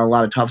chewing on a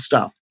lot of tough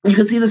stuff. You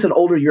can see this in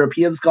older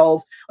European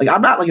skulls. Like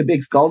I'm not like a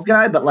big skulls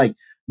guy, but like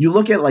you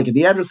look at like a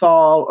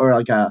Neanderthal or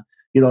like a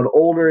an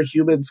older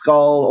human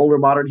skull, older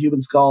modern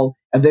human skull,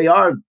 and they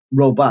are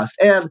robust.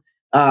 And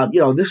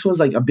this was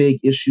like a big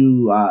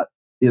issue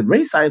in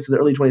race science in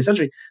the early 20th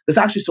century. That's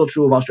actually still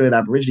true of Australian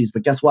Aborigines,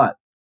 but guess what?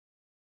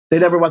 They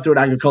never went through an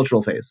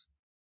agricultural phase.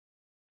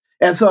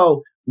 And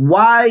so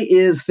why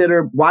is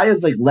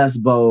like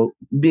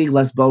being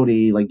less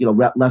bony, like,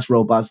 less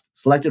robust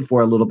selected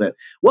for a little bit?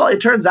 Well,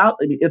 it turns out,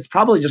 it's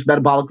probably just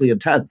metabolically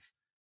intense.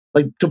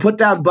 Like to put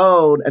down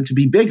bone and to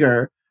be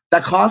bigger,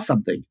 that costs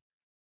something.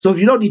 So if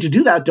you don't need to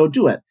do that, don't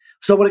do it.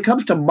 So when it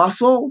comes to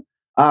muscle,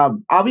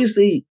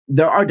 obviously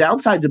there are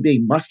downsides of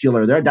being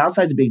muscular. There are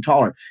downsides of being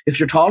taller. If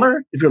you're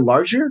taller, if you're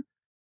larger,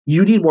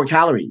 you need more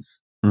calories.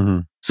 Mm-hmm.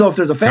 So if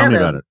there's a famine, tell me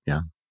about it.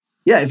 Yeah.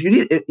 Yeah, if you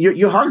need,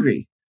 you're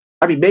hungry.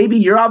 I mean, maybe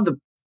you're on the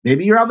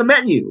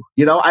menu.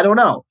 I don't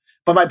know.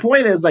 But my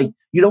point is, like,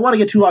 you don't want to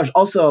get too large.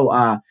 Also,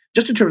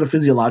 just in terms of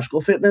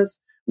physiological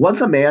fitness, once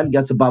a man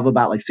gets above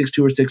about like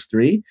 6'2" or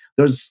 6'3",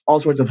 there's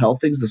all sorts of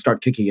health things that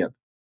start kicking in.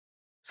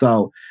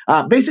 So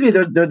basically,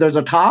 there's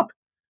a top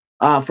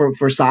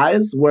for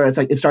size where it's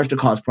like it starts to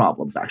cause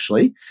problems.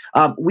 Actually,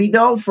 we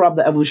know from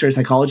the evolutionary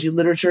psychology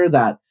literature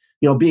that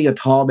being a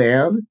tall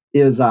man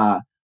is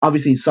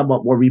obviously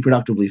somewhat more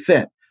reproductively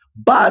fit.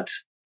 But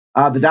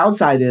the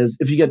downside is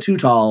if you get too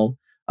tall,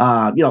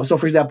 so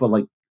for example,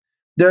 like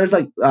there's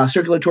like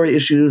circulatory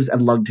issues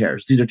and lung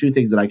tears. These are two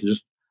things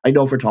that I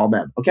know for tall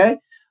men. Okay.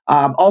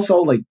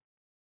 Also, like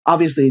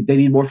obviously they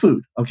need more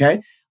food.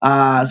 Okay.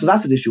 So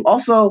that's an issue.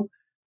 Also,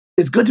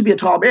 it's good to be a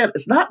tall man.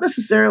 It's not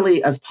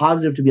necessarily as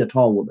positive to be a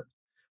tall woman.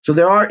 So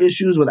there are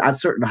issues with at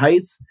certain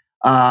heights,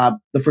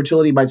 the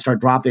fertility might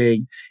start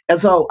dropping. And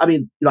so, I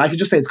mean, I could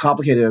just say it's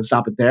complicated and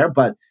stop it there,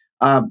 but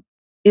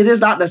it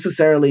is not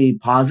necessarily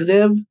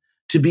positive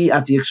to be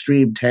at the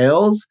extreme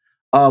tails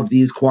of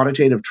these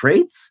quantitative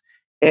traits.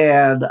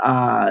 And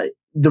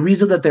the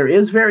reason that there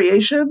is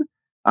variation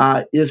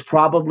is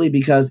probably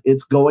because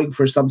it's going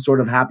for some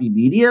sort of happy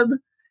median.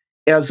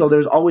 And so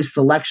there's always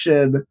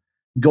selection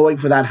going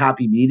for that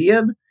happy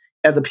median.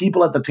 And the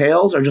people at the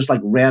tails are just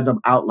like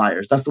random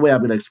outliers. That's the way I'm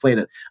going to explain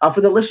it.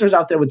 For the listeners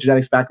out there with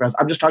genetics backgrounds,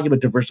 I'm just talking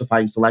about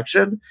diversifying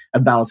selection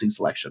and balancing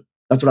selection.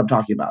 That's what I'm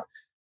talking about.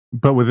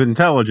 But with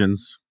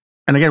intelligence,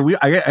 and again, we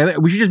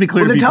should just be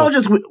clear. With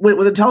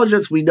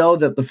intelligence, we know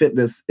that the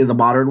fitness in the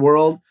modern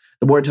world,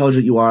 the more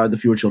intelligent you are, the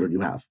fewer children you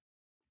have.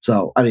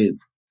 So, I mean,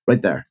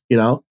 right there,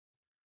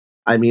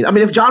 I mean,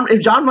 if John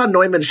von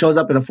Neumann shows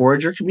up in a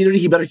forager community,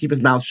 he better keep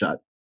his mouth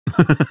shut.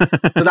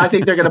 Because I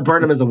think they're going to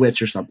burn him as a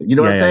witch or something. You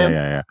know what I'm saying?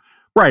 Yeah.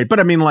 Right, but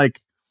I mean,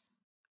 like,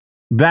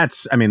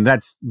 that's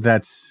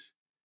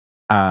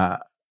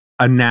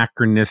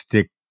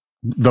anachronistic,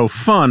 though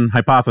fun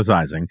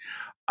hypothesizing.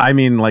 I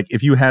mean, like,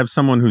 if you have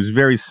someone who's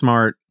very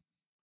smart,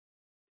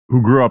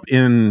 who grew up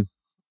in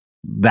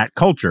that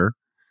culture,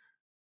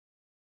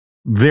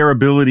 their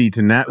ability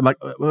to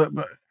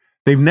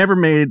they've never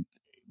made.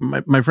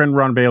 My friend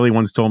Ron Bailey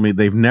once told me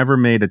they've never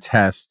made a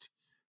test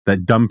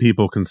that dumb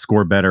people can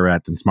score better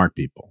at than smart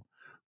people,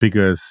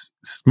 because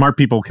smart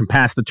people can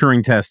pass the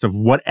Turing test of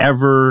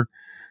whatever,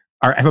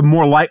 or have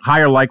a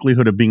higher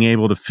likelihood of being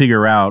able to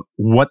figure out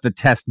what the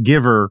test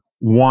giver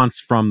wants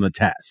from the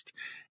test.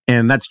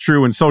 And that's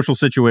true in social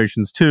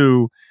situations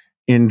too,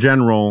 in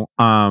general.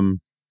 And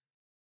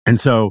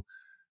so,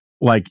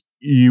 like,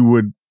 you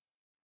would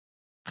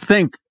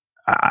think,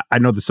 I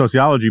know the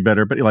sociology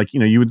better, but like,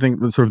 you would think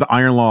that sort of the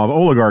iron law of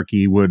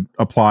oligarchy would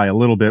apply a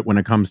little bit when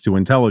it comes to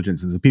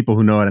intelligence. It's the people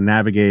who know how to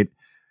navigate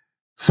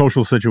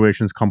social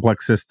situations,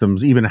 complex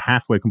systems, even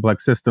halfway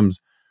complex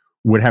systems,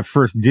 would have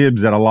first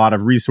dibs at a lot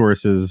of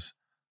resources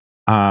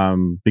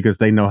because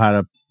they know how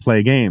to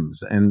play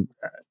games. And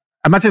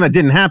I'm not saying that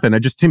didn't happen.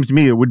 It just seems to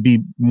me it would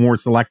be more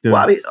selective.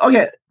 Well, I mean,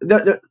 okay,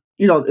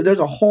 there's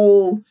a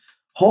whole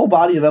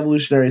body of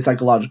evolutionary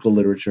psychological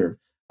literature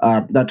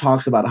that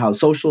talks about how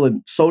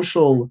social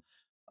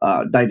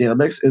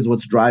dynamics is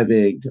what's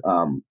driving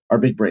our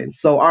big brains.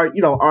 So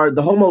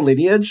the Homo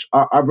lineage,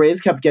 our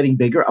brains kept getting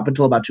bigger up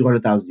until about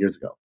 200,000 years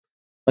ago.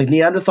 Like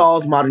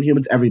Neanderthals, modern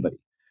humans, everybody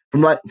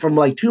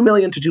from 2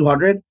 million to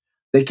 200,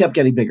 they kept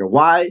getting bigger.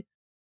 Why?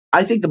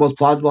 I think the most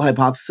plausible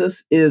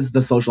hypothesis is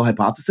the social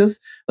hypothesis.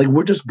 Like,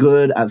 we're just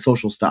good at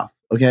social stuff,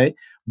 okay?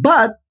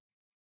 But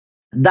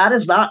that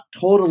is not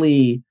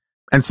totally...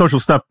 And social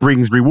stuff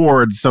brings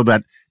rewards so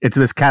that it's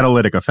this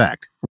catalytic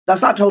effect.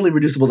 That's not totally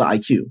reducible to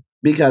IQ.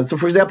 Because, so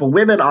for example,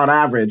 women on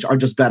average are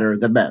just better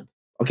than men,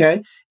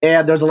 okay?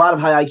 And there's a lot of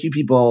high IQ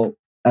people,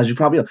 as you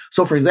probably know.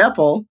 So for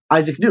example,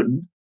 Isaac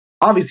Newton,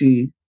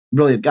 obviously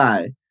brilliant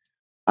guy,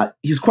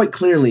 he's quite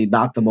clearly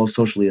not the most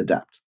socially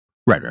adept.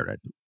 Right.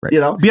 You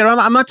know? Yeah,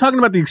 I'm not talking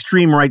about the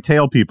extreme right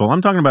tail people.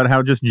 I'm talking about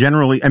how just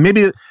generally, and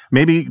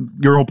maybe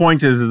your whole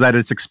point is that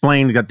it's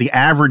explained that the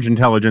average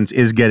intelligence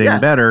is getting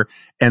better,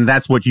 and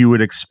that's what you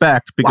would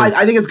expect. Because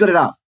I think it's good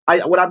enough.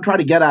 What I'm trying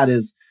to get at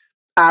is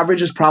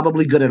average is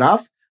probably good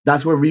enough.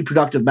 That's where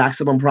reproductive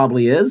maximum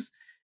probably is.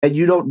 And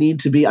you don't need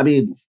to be, I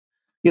mean,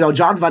 you know,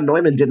 John von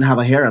Neumann didn't have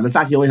a harem. In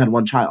fact, he only had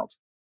one child.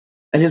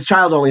 And his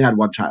child only had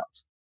one child.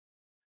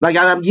 Like,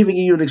 and I'm giving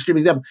you an extreme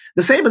example.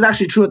 The same is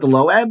actually true at the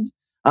low end.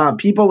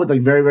 People with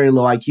like very, very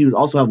low IQ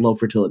also have low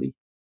fertility,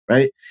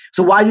 right?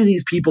 So why do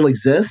these people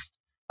exist?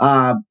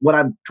 What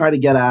I'm trying to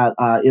get at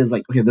is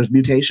like, okay, there's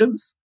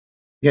mutations.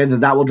 Okay,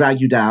 that will drag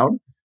you down.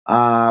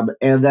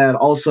 And then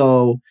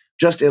also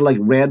just in like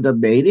random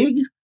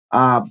mating,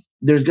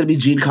 there's going to be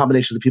gene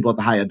combinations of people at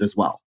the high end as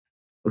well.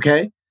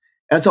 Okay?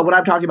 And so what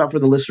I'm talking about for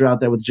the listener out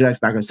there with genetics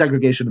background,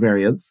 segregation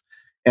variance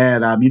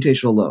and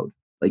mutational load.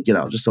 Like, you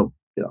know, just so,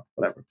 you know,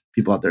 whatever.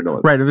 People out there know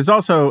it. Right. And there's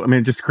also, I mean,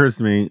 it just occurs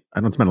to me, I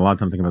don't spend a lot of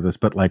time thinking about this,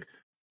 but like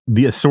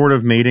the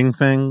assortive mating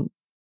thing,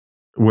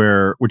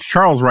 which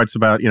Charles writes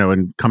about, you know,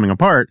 in Coming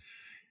Apart,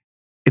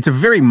 it's a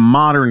very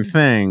modern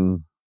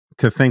thing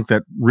to think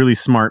that really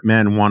smart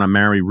men want to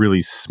marry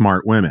really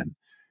smart women.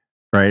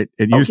 Right.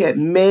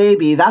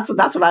 Maybe that's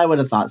what I would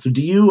have thought. So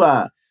do you,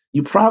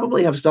 you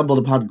probably have stumbled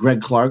upon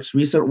Greg Clark's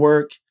recent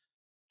work.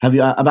 Have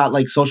you about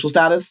like social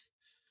status?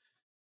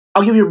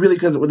 I'll give you really,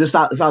 because it's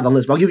not on the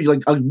list, but I'll give you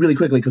like really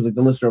quickly because like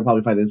the listener will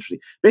probably find it interesting.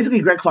 Basically,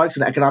 Greg Clark's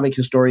an economic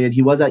historian.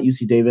 He was at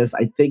UC Davis.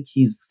 I think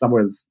he's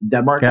somewhere in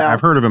Denmark now.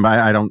 I've heard of him, but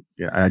I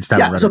just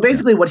haven't read it. So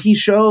basically what he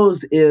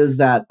shows is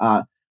that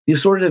the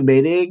assortative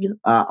mating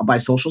by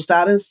social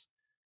status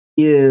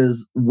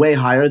is way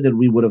higher than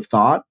we would have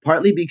thought,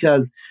 partly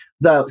because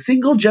the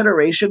single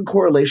generation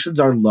correlations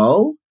are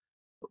low,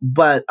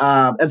 but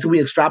and so we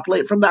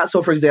extrapolate from that.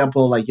 So for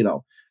example, like, you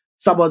know,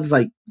 someone's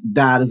like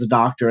dad is a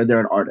doctor and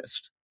they're an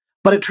artist.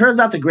 But it turns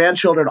out the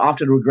grandchildren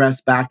often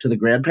regress back to the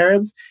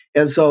grandparents.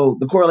 And so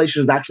the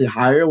correlation is actually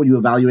higher when you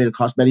evaluate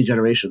across many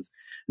generations.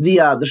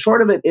 The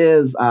short of it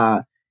is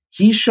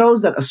he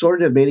shows that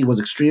assortative mating was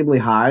extremely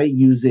high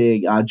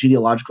using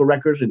genealogical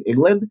records in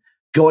England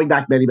going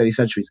back many, many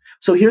centuries.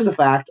 So here's a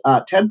fact.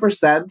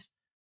 10%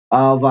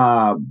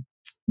 of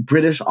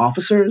British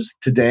officers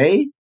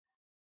today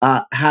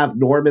have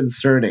Norman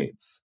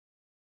surnames.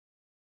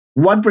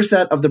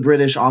 1% of the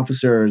British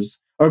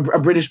officers or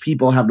British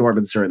people have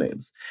Norman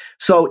surnames.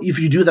 So if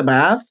you do the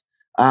math,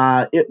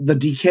 the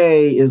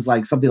decay is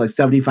like something like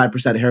 75%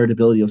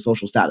 heritability of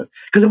social status,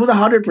 because it was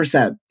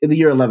 100% in the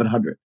year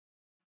 1100,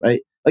 right?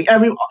 Like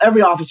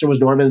every officer was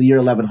Norman in the year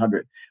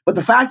 1100. But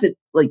the fact that,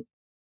 like,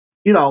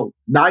 you know,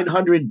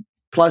 900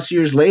 plus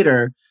years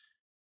later,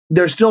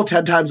 they're still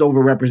 10 times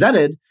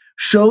overrepresented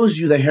shows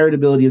you the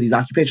heritability of these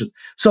occupations.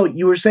 So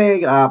you were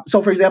saying,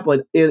 so for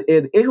example,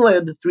 in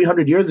England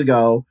 300 years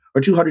ago or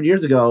 200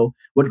 years ago,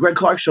 what Greg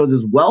Clark shows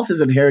is wealth is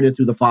inherited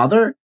through the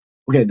father.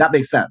 Okay, that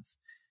makes sense.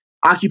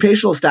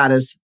 Occupational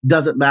status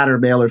doesn't matter,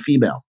 male or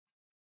female.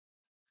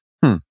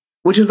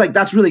 Which is like,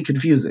 that's really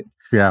confusing.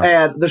 Yeah.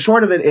 And the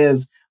short of it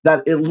is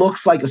that it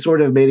looks like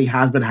assortative mating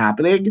has been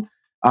happening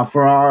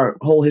for our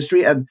whole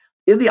history. And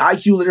in the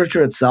IQ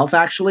literature itself,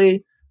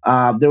 actually,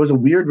 there was a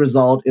weird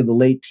result in the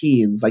late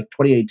teens, like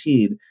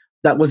 2018,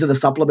 that was in the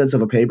supplements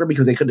of a paper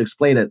because they couldn't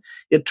explain it.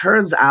 It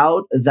turns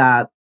out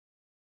that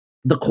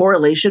the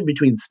correlation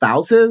between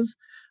spouses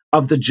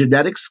of the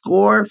genetic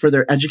score for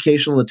their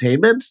educational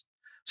attainment,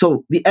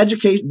 so the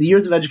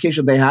years of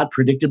education they had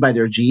predicted by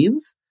their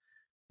genes,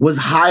 was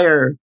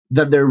higher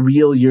than their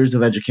real years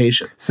of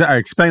education. Sorry,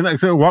 explain that.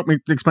 So walk me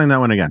explain that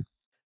one again.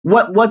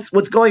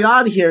 What's going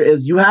on here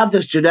is you have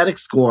this genetic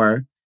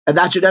score, and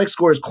that genetic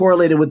score is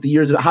correlated with the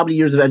years of how many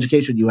years of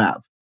education you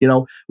have. You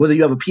know, whether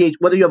you have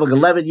whether you have like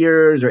 11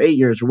 years or 8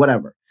 years or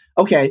whatever.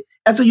 Okay.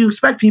 And so you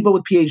expect people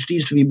with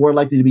PhDs to be more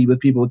likely to be with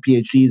people with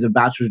PhDs and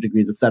bachelor's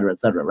degrees, et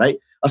cetera, right?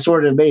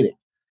 Assortative mating.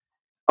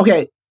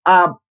 Okay.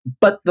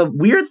 But the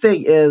weird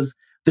thing is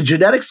the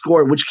genetic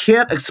score, which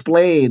can't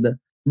explain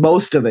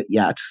most of it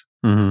yet,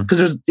 because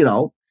there's, you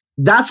know,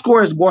 that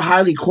score is more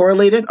highly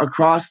correlated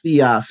across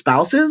the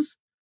spouses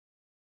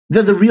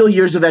than the real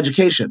years of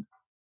education,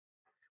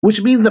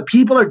 which means that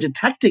people are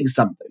detecting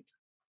something.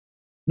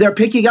 They're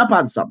picking up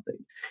on something.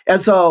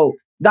 And so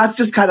that's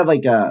just kind of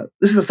like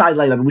this is a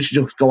sidelight. I mean, we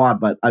should just go on,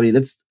 but I mean,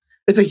 it's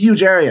a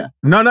huge area.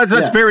 No,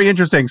 that's very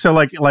interesting. So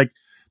like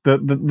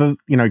the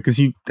you know, because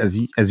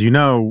as you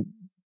know,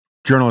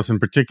 journalists in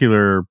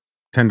particular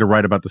tend to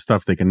write about the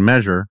stuff they can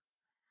measure,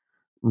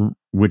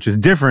 which is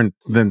different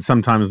than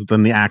sometimes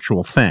than the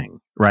actual thing.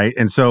 right?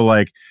 And so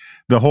like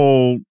the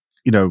whole,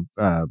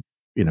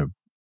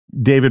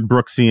 David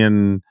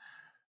Brooksian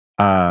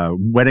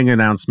wedding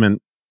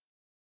announcement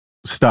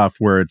stuff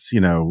where it's,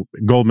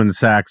 Goldman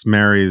Sachs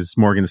marries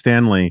Morgan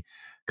Stanley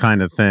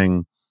kind of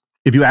thing.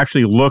 If you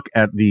actually look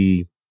at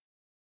the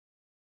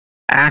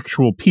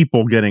actual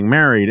people getting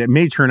married, it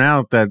may turn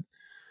out that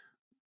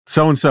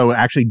so-and-so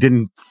actually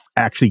didn't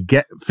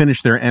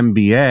finish their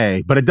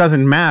MBA, but it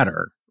doesn't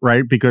matter,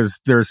 right? Because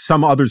there's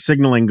some other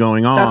signaling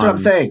going on. That's what I'm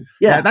saying.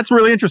 Yeah. That's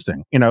really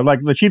interesting. Like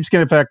the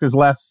sheepskin effect is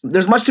less.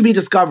 There's much to be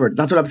discovered.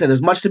 That's what I'm saying.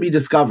 There's much to be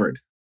discovered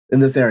in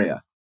this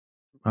area.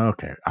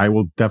 Okay. I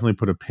will definitely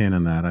put a pin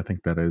in that. I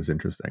think that is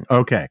interesting.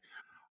 Okay.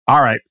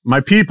 All right.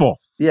 My people.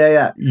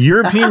 Yeah.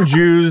 European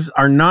Jews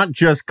are not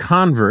just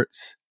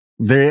converts.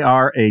 They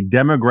are a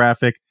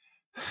demographic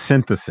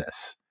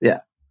synthesis. Yeah.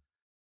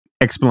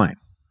 Explain.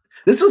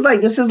 This is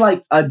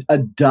like a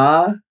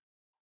duh.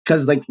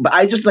 Because but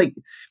I just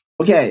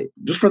okay,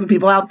 just for the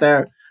people out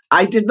there,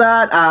 I did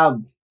not,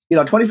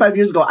 25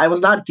 years ago, I was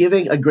not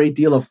giving a great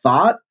deal of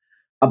thought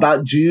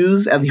about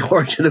Jews and the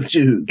origin of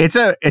Jews. It's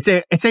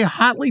a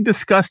hotly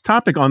discussed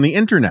topic on the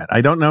internet. I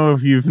don't know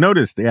if you've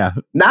noticed. Yeah.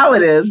 Now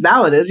it is.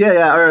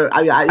 Yeah. Or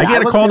I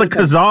get called a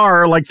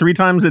Khazar like 3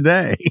 times a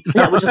day.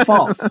 So. Yeah, which is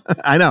false.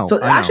 I know.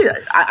 So actually,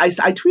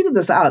 I tweeted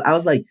this out. I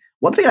was like,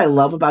 one thing I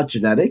love about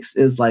genetics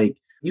is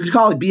you can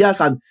call it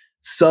BS on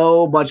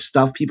so much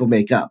stuff people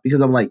make up, because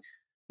I'm like,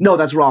 no,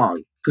 that's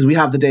wrong, because we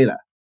have the data.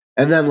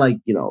 And then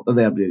then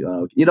they have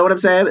to, you know what I'm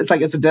saying? It's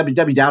like, it's a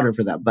Debbie Downer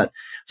for them. But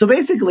so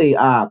basically,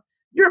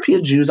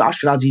 European Jews,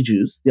 Ashkenazi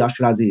Jews, the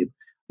Ashkenazim,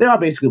 they are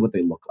basically what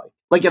they look like.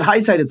 Like in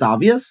hindsight, it's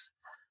obvious.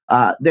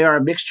 They are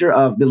a mixture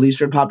of Middle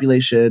Eastern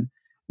population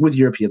with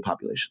European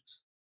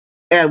populations.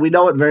 And we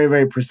know it very,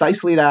 very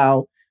precisely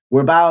now.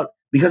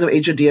 Because of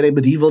ancient DNA,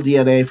 medieval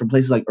DNA from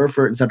places like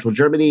Erfurt in central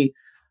Germany,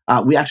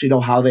 we actually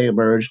know how they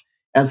emerged.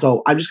 And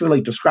so I'm just going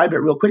to describe it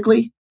real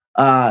quickly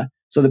so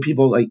that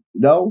people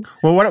know.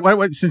 Well,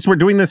 what since we're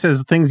doing this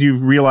as things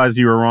you've realized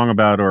you were wrong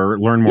about or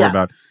learned more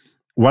about,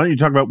 why don't you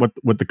talk about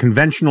what the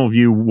conventional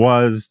view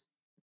was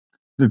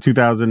in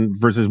 2000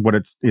 versus what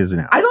it is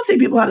now? I don't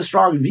think people had a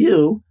strong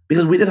view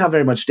because we didn't have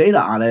very much data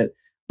on it.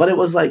 But it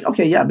was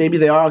okay, yeah, maybe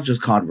they are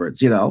just converts,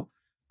 there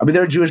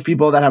are Jewish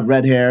people that have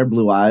red hair,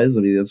 blue eyes.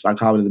 It's not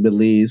common in the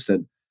Middle East.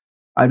 And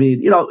I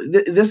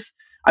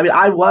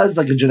was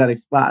a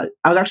genetics, I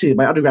was actually,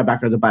 my undergrad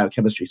background is in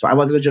biochemistry, so I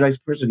wasn't a genetics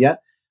person yet.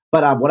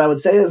 But what I would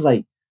say is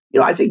I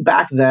think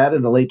back then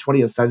in the late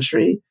 20th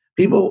century,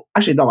 people,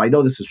 actually, no, I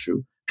know this is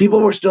true.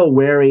 People were still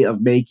wary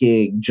of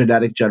making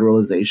genetic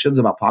generalizations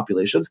about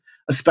populations,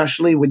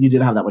 especially when you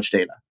didn't have that much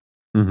data.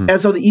 Mm-hmm.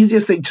 And so the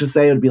easiest thing to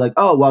say would be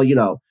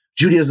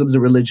Judaism's a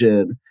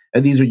religion,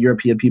 and these are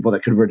European people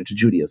that converted to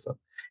Judaism.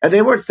 And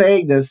they weren't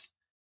saying this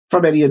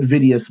from any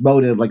invidious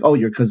motive,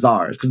 you're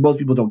Khazars, because most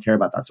people don't care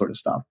about that sort of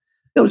stuff.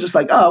 It was just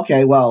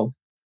okay, well,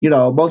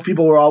 most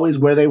people were always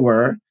where they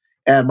were,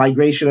 and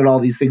migration and all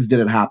these things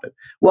didn't happen.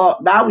 Well,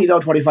 now we know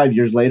 25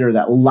 years later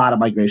that a lot of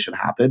migration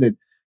happened. And,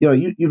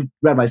 you've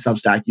read my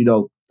Substack,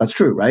 that's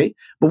true, right?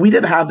 But we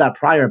didn't have that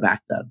prior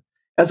back then.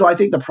 And so I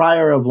think the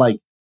prior of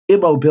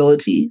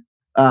immobility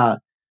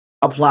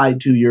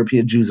applied to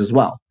European Jews as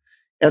well.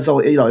 And so,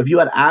 if you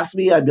had asked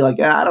me, I'd be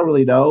I don't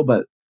really know,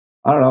 but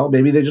I don't know.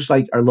 Maybe they just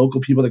are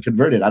local people that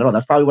converted. I don't know.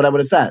 That's probably what I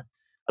would have said.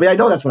 I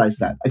know that's what I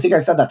said. I think I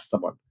said that to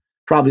someone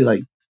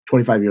probably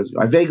 25 years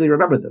ago. I vaguely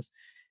remember this.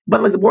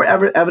 But the more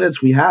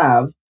evidence we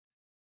have,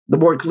 the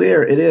more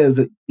clear it is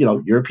that,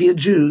 European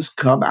Jews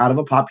come out of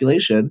a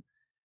population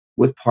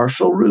with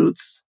partial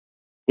roots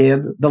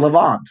in the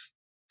Levant.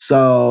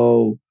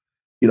 So,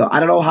 I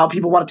don't know how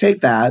people want to take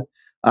that.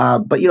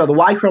 But, the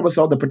Y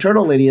chromosome, the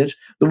paternal lineage,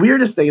 the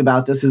weirdest thing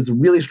about this is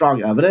really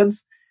strong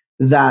evidence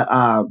that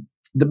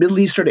the Middle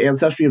Eastern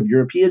ancestry of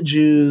European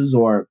Jews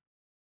or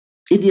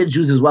Indian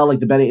Jews as well, like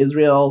the Bene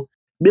Israel,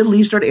 Middle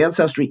Eastern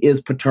ancestry is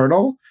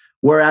paternal,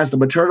 whereas the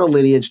maternal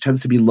lineage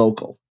tends to be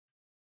local,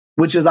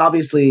 which is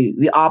obviously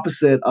the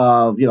opposite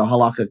of,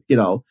 halakha,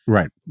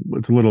 Right.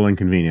 It's a little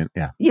inconvenient.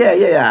 Yeah.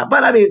 Yeah.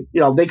 But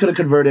they could have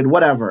converted,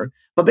 whatever.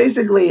 But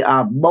basically,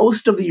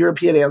 most of the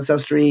European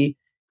ancestry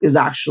is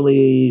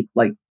actually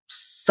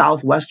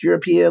Southwest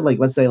European,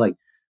 let's say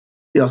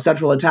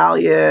Central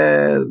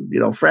Italian,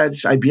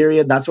 French,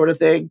 Iberian, that sort of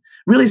thing.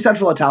 Really,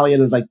 Central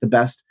Italian is the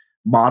best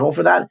model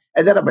for that.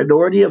 And then a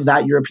minority of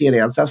that European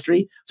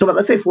ancestry. So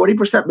let's say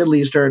 40% Middle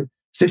Eastern,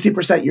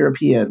 60%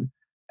 European.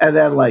 And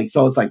then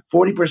so it's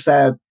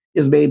 40%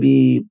 is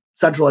maybe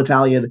Central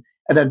Italian,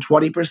 and then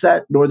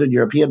 20% Northern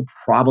European,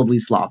 probably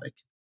Slavic.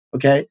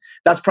 Okay.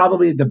 That's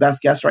probably the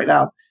best guess right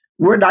now.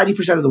 We're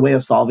 90% of the way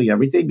of solving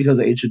everything because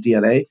of ancient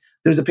DNA.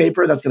 There's a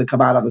paper that's going to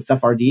come out on the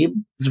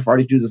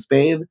Sephardim Jews of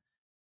Spain,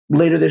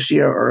 later this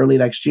year or early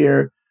next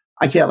year.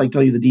 I can't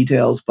tell you the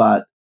details,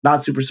 but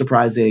not super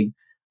surprising.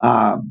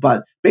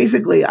 But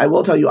basically, I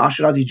will tell you,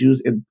 Ashkenazi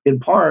Jews in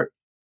part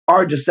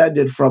are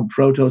descended from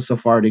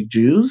Proto-Sephardic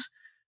Jews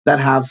that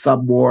have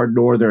some more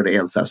northern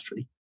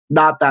ancestry.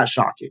 Not that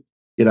shocking,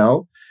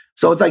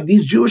 So it's like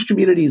these Jewish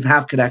communities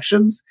have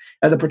connections,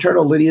 and the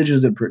paternal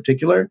lineages in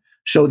particular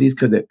show these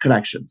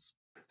connections.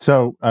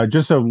 So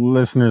just so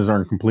listeners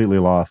aren't completely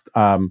lost,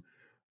 the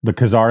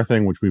Khazar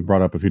thing, which we've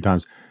brought up a few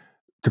times,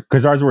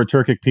 Khazars were a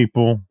Turkic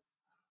people.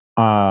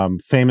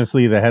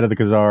 Famously, the head of the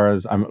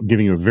Khazars, I'm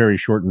giving you a very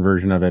shortened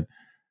version of it,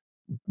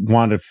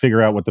 wanted to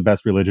figure out what the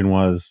best religion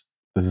was.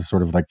 This is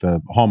sort of like the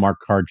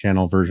Hallmark Card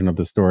Channel version of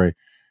the story.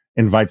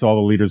 Invites all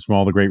the leaders from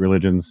all the great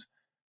religions.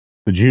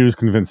 The Jews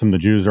convince him the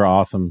Jews are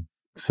awesome.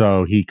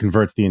 So he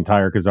converts the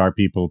entire Khazar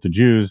people to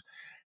Jews.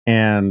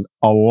 And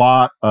there are a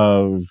lot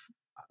of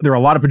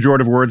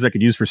pejorative words I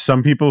could use for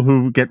some people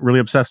who get really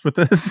obsessed with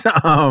this.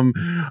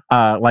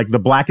 Like the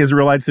Black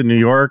Israelites in New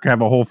York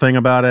have a whole thing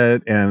about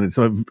it. And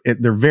so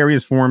there are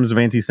various forms of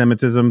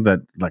anti-Semitism that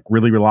like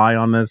really rely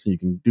on this. And you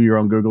can do your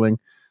own Googling.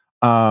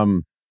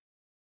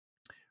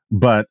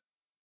 But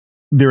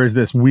there is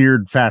this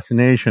weird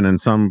fascination in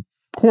some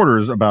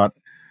quarters about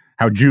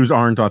how Jews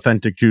aren't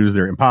authentic Jews.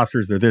 They're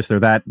imposters. They're this, they're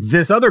that.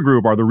 This other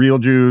group are the real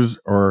Jews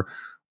or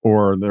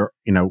they're,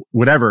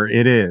 whatever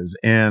it is.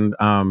 And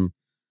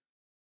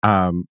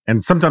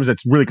sometimes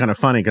it's really kind of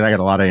funny because I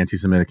get a lot of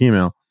anti-Semitic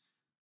email.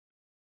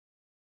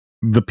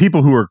 The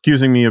people who are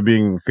accusing me of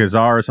being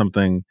Khazar or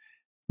something,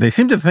 they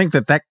seem to think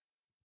that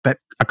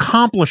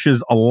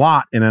accomplishes a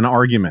lot in an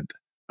argument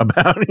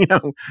about,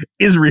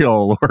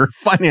 Israel or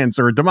finance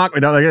or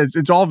democracy.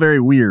 It's all very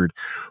weird.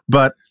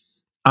 But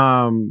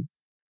do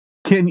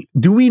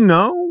we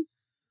know?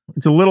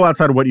 It's a little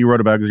outside of what you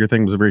wrote about because your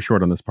thing was very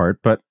short on this part.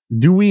 But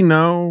do we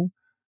know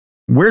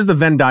where's the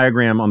Venn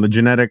diagram on the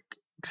genetic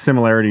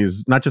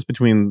similarities, not just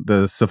between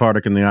the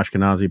Sephardic and the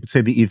Ashkenazi, but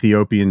say the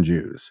Ethiopian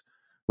Jews,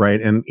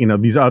 right? And,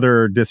 these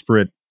other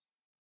disparate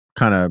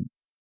kind of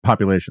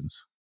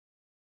populations.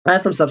 I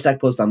have some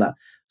Substack posts on that.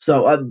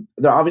 So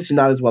they're obviously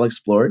not as well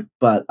explored,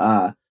 but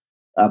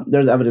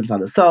there's evidence on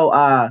this.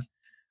 So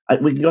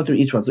we can go through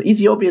each one. So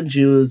Ethiopian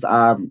Jews,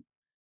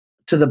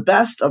 to the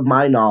best of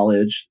my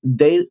knowledge,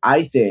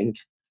 genetically,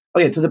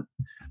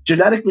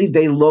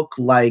 they look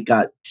like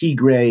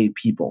Tigray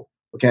people.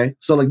 Okay.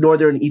 So like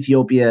Northern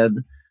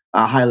Ethiopian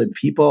Highland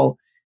people.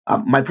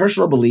 My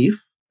personal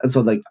belief, and so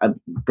like I'm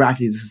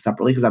bracketing this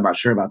separately because I'm not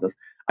sure about this.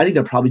 I think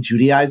they're probably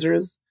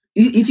Judaizers.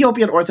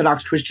 Ethiopian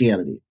Orthodox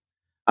Christianity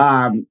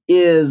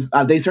is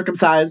they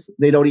circumcise,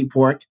 they don't eat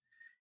pork.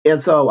 And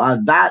so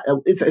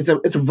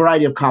it's a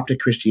variety of Coptic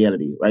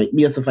Christianity, right?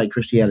 Miasophite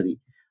Christianity.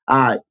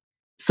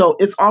 So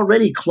it's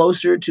already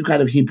closer to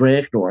kind of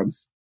Hebraic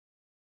norms.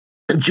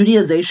 And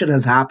Judaization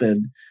has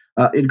happened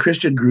in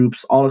Christian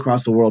groups all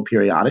across the world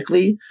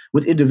periodically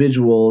with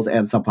individuals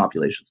and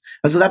subpopulations.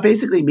 And so that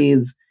basically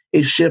means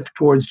a shift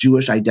towards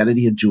Jewish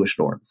identity and Jewish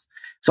norms.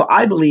 So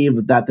I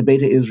believe that the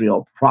Beta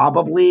Israel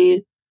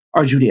probably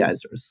are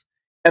Judaizers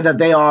and that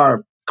they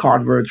are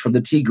converts from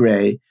the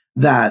Tigray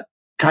that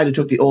kind of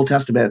took the Old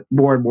Testament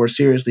more and more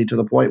seriously to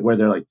the point where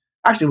they're like,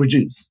 actually, we're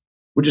Jews.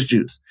 We're just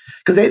Jews.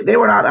 Because they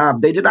were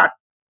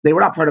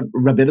not part of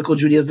rabbinical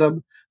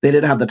Judaism. They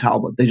didn't have the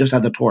Talmud. They just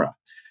had the Torah.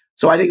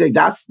 So I think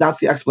that's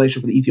the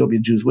explanation for the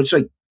Ethiopian Jews, which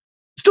like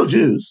still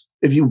Jews.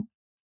 In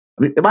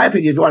my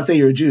opinion, if you want to say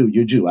you're a Jew,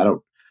 you're a Jew.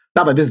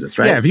 Not my business,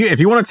 right? Yeah, if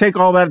you want to take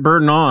all that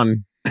burden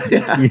on,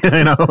 yeah.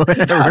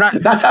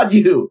 That's on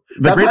you.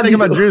 The great thing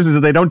about Jews is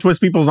that they don't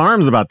twist people's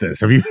arms about this.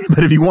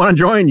 But if you want to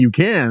join, you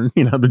can.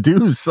 The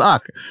dues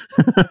suck.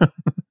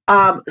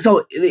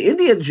 So the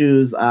Indian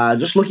Jews,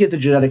 just looking at the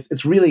genetics,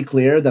 it's really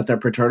clear that their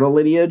paternal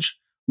lineage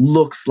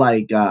looks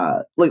kind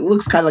of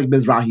like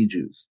Mizrahi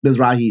Jews.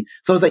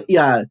 So it's like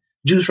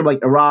Jews from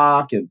like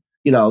Iraq and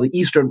the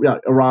Eastern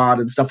Iran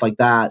and stuff like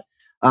that.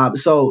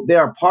 So they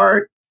are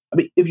part. I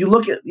mean, if you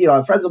look at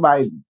friends of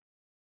mine,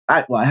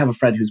 I have a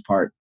friend who's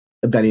part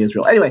of Beni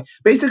Israel. Anyway,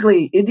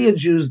 basically, Indian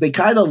Jews, they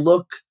kind of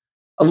look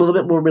a little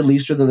bit more Middle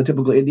Eastern than the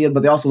typical Indian,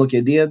 but they also look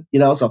Indian,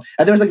 So,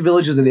 and there's like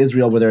villages in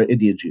Israel where there are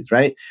Indian Jews,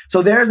 right?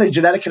 So there's a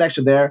genetic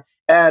connection there.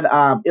 And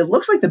it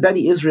looks like the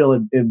Beni Israel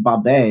in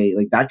Bombay,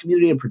 like that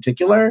community in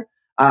particular,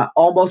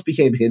 almost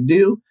became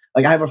Hindu.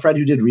 Like I have a friend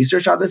who did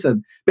research on this,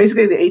 and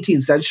basically in the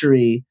 18th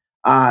century,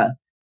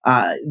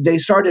 they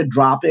started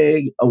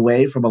dropping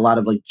away from a lot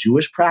of like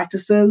Jewish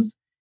practices.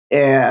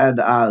 And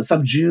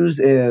some Jews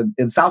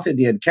in South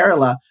India and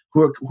Kerala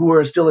who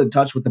are still in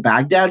touch with the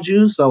Baghdad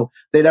Jews, so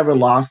they never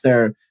lost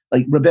their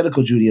like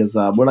rabbinical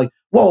Judaism. We're like,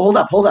 whoa, hold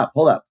up.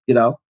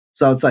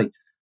 So it's like,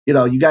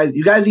 you guys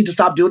need to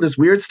stop doing this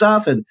weird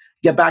stuff and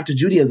get back to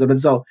Judaism. And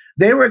so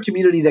they were a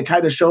community that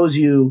kind of shows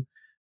you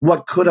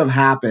what could have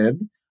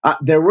happened.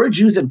 There were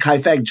Jews in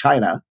Kaifeng,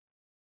 China,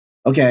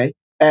 okay,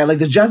 and like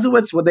the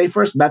Jesuits, when they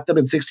first met them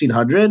in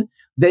 1600,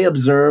 they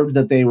observed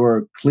that they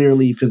were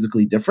clearly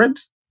physically different.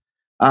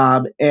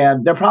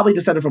 And they're probably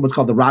descended from what's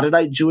called the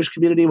Radhanite Jewish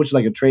community, which is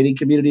like a trading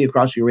community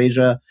across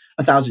Eurasia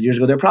 1,000 years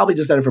ago. They're probably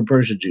descended from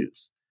Persian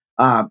Jews.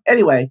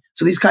 Anyway,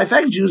 so these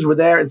Kaifeng Jews were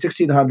there in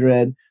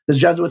 1600. The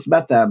Jesuits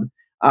met them.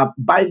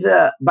 By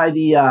the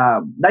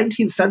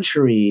 19th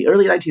century,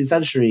 early 19th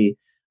century,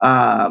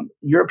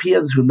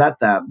 Europeans who met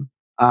them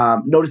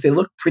noticed they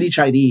looked pretty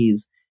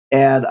Chinese.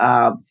 And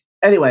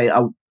anyway,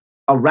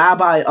 a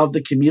rabbi of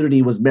the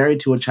community was married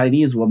to a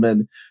Chinese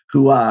woman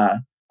who,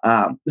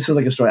 this is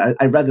like a story.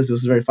 I read this. This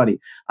was very funny.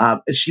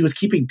 She was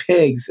keeping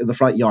pigs in the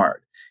front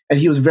yard. And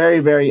he was very,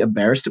 very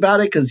embarrassed about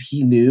it because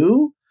he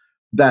knew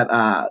that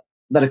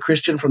that a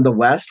Christian from the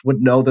West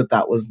would know that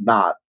that was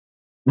not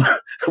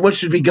what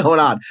should be going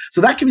on.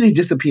 So that community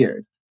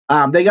disappeared.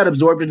 They got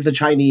absorbed into the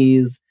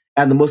Chinese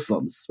and the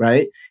Muslims,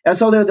 right? And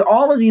so there are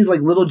all of these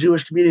like little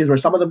Jewish communities where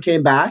some of them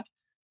came back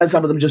and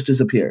some of them just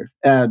disappeared.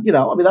 And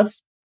I mean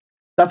that's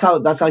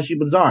how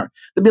humans are.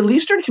 The Middle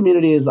Eastern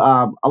communities,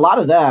 a lot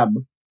of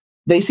them,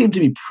 they seem to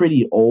be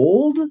pretty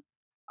old.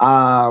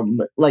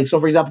 Like, so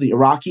for example, the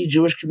Iraqi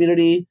Jewish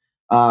community,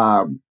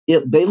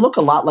 they look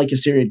a lot like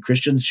Assyrian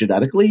Christians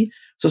genetically.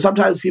 So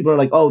sometimes people are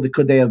like, oh,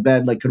 could they have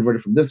been like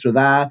converted from this or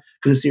that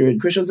because Assyrian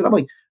Christians? And I'm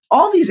like,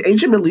 all these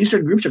ancient Middle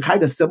Eastern groups are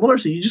kind of similar.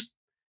 So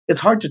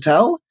it's hard to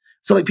tell.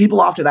 So like people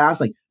often ask,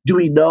 like, do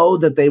we know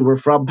that they were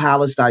from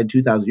Palestine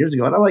 2,000 years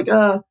ago? And I'm like,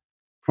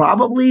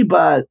 probably.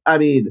 But I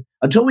mean,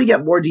 until we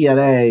get more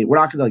DNA, we're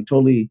not going to like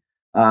totally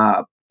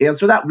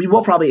answer that. We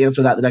will probably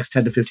answer that in the next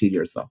 10 to 15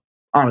 years, though.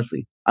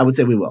 Honestly, I would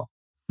say we will.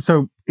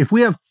 So if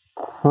we have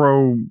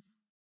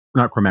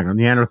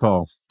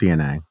Neanderthal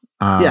DNA,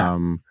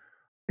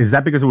 is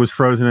that because it was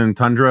frozen in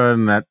tundra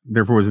and that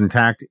therefore was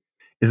intact?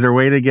 Is there a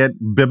way to get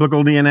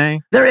biblical DNA?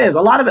 There is.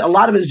 A lot of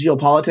it is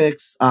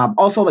geopolitics.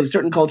 Also, like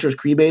certain cultures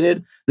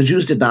cremated. The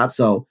Jews did not,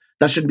 so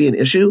that shouldn't be an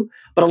issue.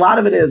 But a lot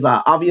of it is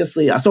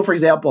obviously. So, for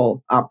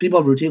example, people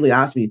have routinely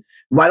asked me,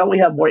 why don't we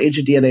have more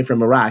ancient DNA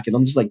from Iraq? And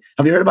I'm just like,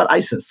 have you heard about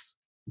ISIS?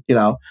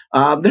 There's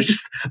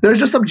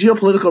just some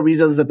geopolitical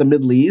reasons that the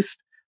Middle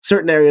East,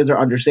 certain areas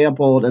are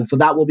undersampled, and so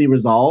that will be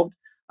resolved.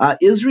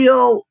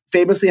 Israel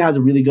famously has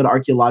a really good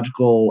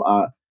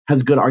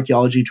good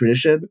archaeology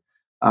tradition.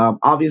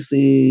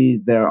 Obviously,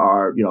 there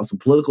are some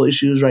political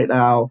issues right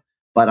now,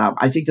 but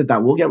I think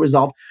that will get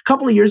resolved. A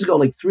couple of years ago,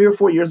 like 3 or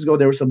 4 years ago,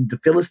 there was some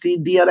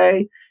Philistine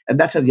DNA, and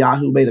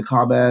Netanyahu made a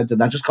comment, and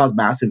that just caused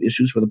massive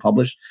issues for the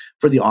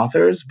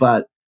authors.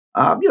 But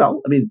I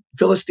mean,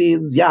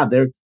 Philistines,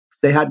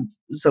 they had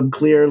some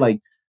clear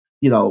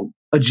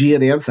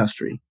Aegean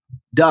ancestry.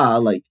 Duh,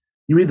 like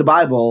you read the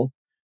Bible,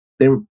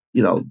 they were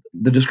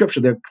the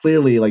description, they're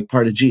clearly like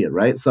part Aegean,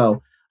 right?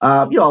 So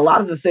a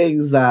lot of the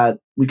things that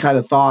we kind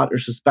of thought or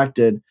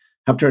suspected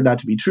have turned out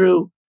to be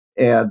true,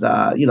 and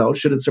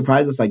shouldn't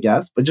surprise us, I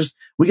guess. But just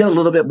we get a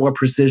little bit more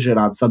precision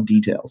on some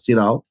details.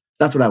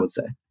 That's what I would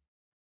say.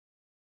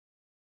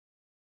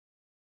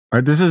 All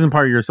right, this isn't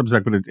part of your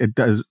Substack, but it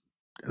does.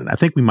 I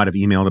think we might have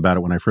emailed about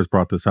it when I first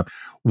brought this up.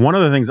 One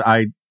of the things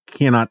I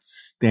cannot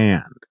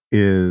stand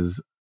is,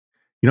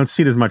 you don't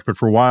see it as much, but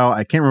for a while,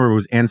 I can't remember if it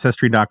was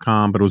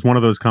Ancestry.com, but it was one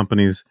of those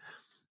companies,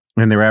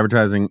 and they were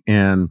advertising,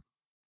 and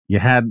you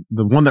had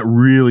the one that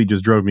really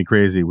just drove me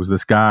crazy was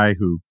this guy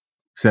who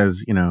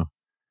says,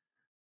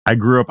 I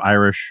grew up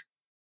Irish.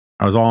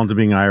 I was all into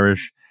being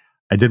Irish.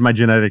 I did my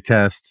genetic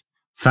test,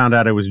 found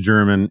out I was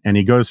German, and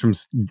he goes from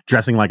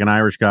dressing like an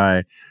Irish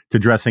guy to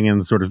dressing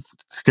in sort of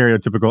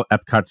stereotypical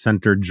Epcot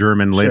Center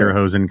German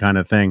lederhosen kind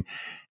of thing.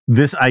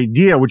 This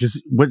idea, which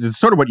is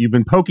sort of what you've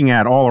been poking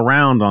at all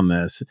around on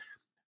this,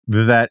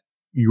 that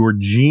your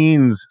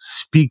genes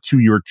speak to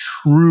your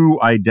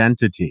true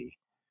identity,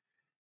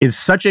 is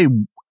such a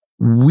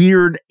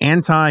weird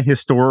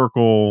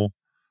anti-historical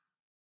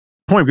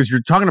point, because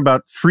you're talking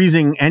about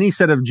freezing any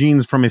set of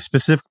genes from a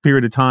specific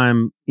period of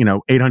time,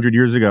 800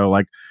 years ago.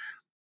 Like,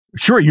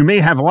 sure, you may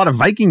have a lot of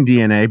Viking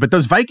DNA, but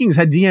those Vikings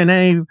had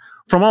DNA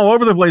from all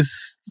over the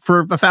place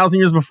for 1,000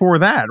 years before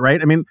that,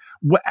 right? I mean,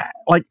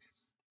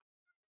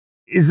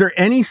 is there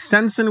any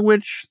sense in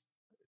which,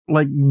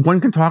 like, one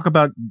can talk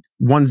about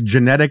one's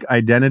genetic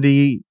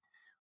identity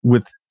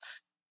with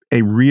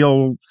a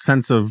real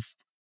sense of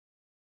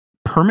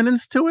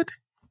permanence to it?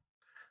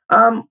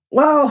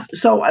 Well,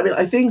 so I mean,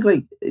 I think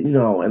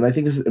and I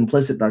think this is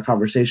implicit in our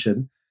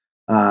conversation.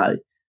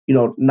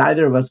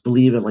 Neither of us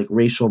believe in like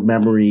racial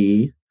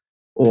memory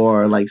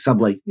or like some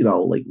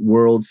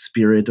world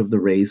spirit of the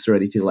race or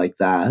anything like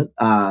that.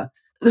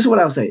 This is what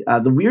I would say.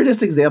 The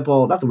weirdest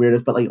example, not the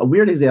weirdest, but like a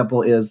weird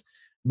example is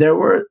there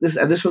were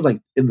this was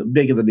like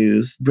big in the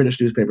news,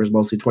 British newspapers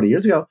mostly 20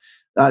 years ago.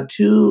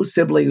 2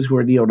 siblings who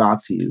were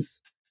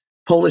neo-Nazis,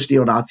 Polish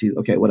neo-Nazis.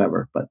 Okay,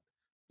 whatever, but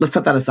let's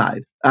set that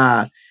aside.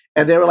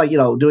 And they were like,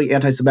 doing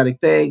anti-Semitic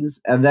things.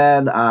 And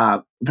then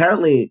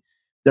apparently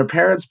their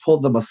parents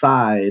pulled them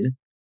aside.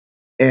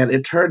 And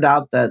it turned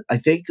out that I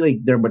think like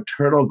their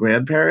maternal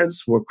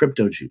grandparents were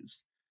crypto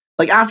Jews.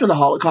 Like after the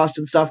Holocaust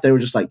and stuff, they were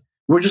just like,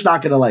 we're just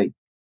not going to like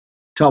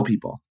tell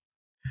people.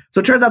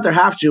 So it turns out they're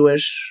half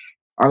Jewish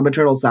on the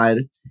maternal side.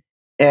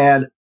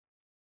 And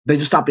they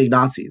just stopped being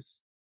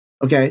Nazis.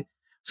 Okay.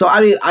 So,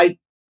 I mean,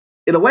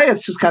 in a way,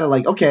 it's just kind of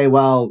like, okay,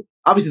 well,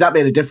 obviously that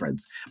made a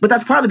difference, but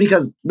that's partly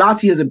because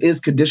Nazism is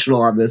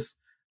conditional on this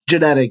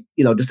genetic,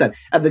 descent.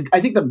 And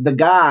I think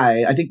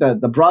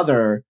the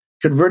brother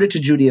converted to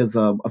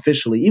Judaism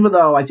officially, even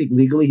though I think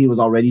legally he was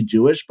already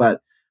Jewish, but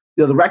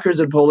the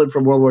records in Poland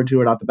from World War II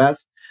are not the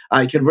best.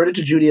 He converted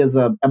to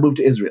Judaism and moved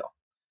to Israel.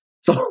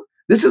 So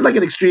this is like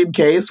an extreme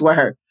case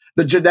where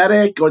the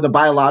genetic or the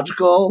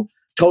biological,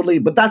 totally.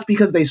 But that's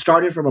because they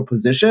started from a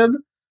position,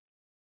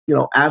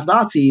 as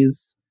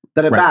Nazis,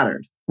 that it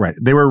mattered. Right.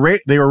 They were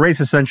race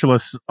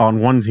essentialists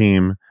on one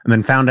team, and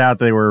then found out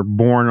they were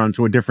born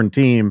onto a different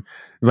team.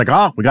 It's like,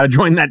 oh, we got to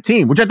join that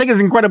team, which I think is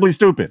incredibly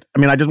stupid. I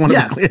mean, I just want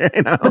to be clear.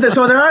 But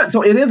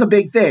so it is a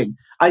big thing.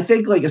 I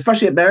think,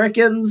 especially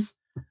Americans,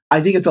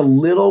 I think it's a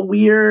little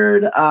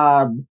weird.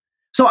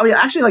 So I mean,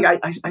 actually, I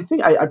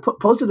think I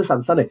posted this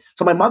on Sunday.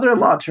 So my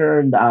mother-in-law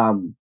turned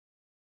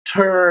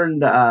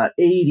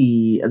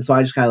 80, and so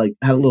I just kind of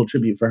had a little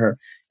tribute for her.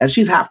 And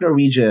she's half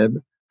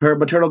Norwegian. Her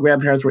maternal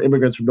grandparents were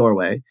immigrants from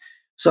Norway.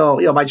 So,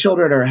 my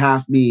children are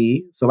half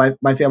me. So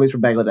my family's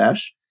from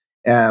Bangladesh,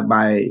 and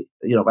my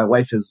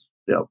wife is,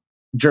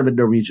 German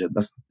Norwegian.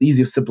 That's the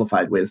easiest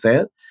simplified way to say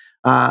it.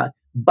 So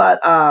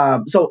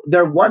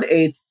they're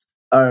 1/8,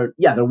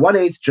 they're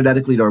 1/8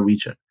 genetically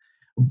Norwegian.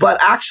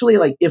 But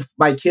actually, if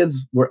my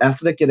kids were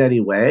ethnic in any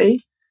way,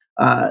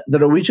 the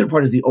Norwegian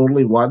part is the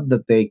only one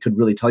that they could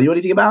really tell you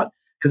anything about,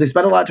 because they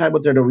spent a lot of time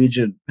with their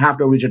half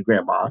Norwegian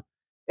grandma,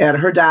 and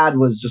her dad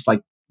was just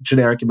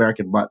generic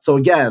American mutt. So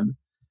again,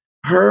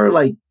 her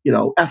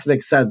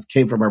ethnic sense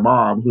came from her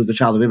mom, who's a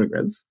child of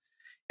immigrants,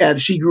 and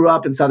she grew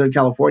up in Southern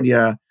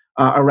California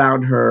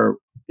around her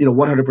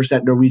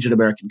 100% Norwegian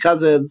American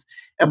cousins.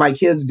 And my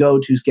kids go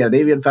to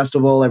Scandinavian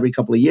Festival every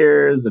couple of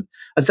years, and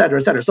et cetera,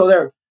 et cetera. So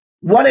they're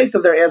 1/8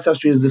 of their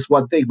ancestry is this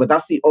one thing, but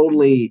that's the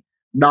only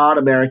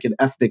non-American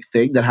ethnic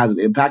thing that has an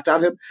impact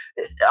on them.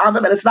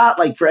 And it's not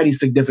for any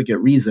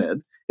significant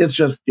reason. It's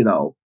just,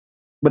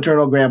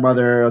 maternal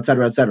grandmother, et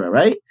cetera,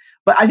 right?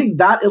 But I think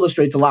that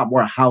illustrates a lot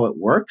more how it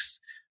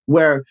works,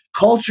 where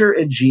culture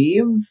and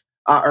genes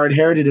are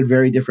inherited in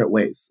very different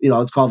ways.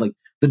 It's called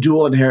the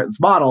dual inheritance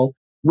model.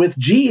 With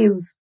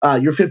genes,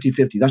 you're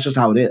 50-50. That's just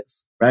how it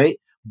is, right?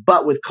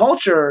 But with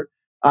culture,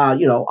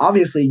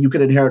 obviously you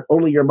can inherit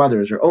only your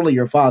mothers or only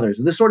your fathers.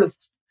 And this sort of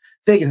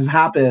thing has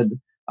happened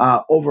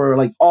over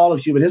all of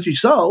human history.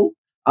 So,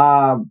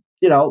 an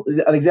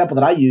example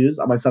that I use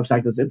on my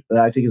Substack that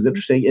I think is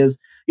interesting is,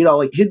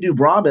 Hindu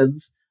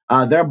Brahmins,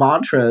 their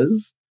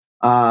mantras,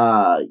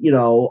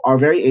 are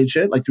very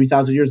ancient,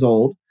 3,000 years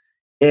old.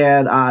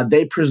 And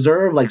they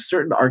preserve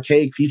certain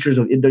archaic features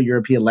of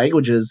Indo-European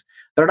languages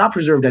that are not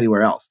preserved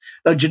anywhere else.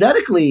 Now,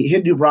 genetically,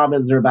 Hindu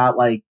Brahmins are about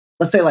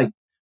let's say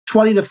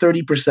 20 to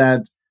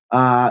 30%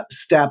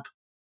 steppe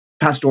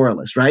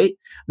pastoralists, right?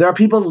 There are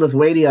people in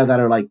Lithuania that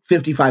are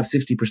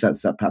 55-60%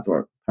 steppe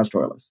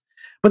pastoralists.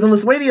 But the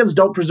Lithuanians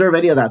don't preserve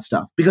any of that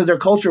stuff because their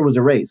culture was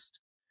erased.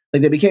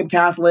 They became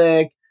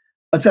Catholic,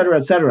 et cetera,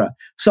 et cetera.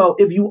 So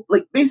if you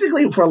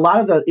basically for a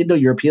lot of the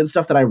Indo-European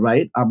stuff that I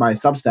write on my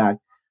Substack,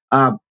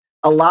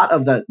 a lot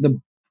of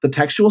the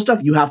textual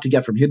stuff you have to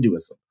get from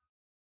Hinduism,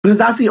 because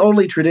that's the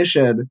only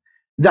tradition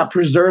that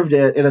preserved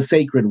it in a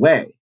sacred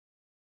way.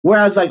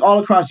 Whereas all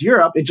across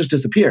Europe, it just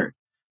disappeared.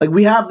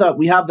 We have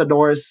the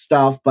Norse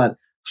stuff, but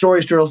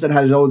Snorri Sturluson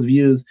had his own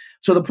views.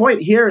 So the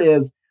point here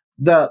is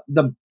the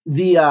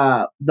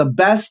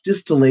best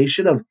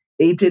distillation of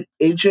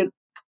ancient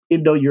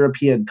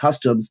Indo-European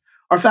customs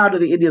are found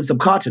in the Indian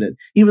subcontinent,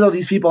 even though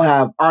these people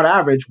have, on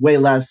average, way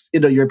less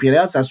Indo-European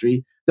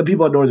ancestry than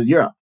people in Northern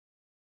Europe.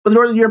 But the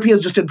Northern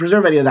Europeans just didn't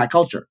preserve any of that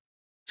culture.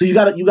 So you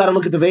got to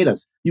look at the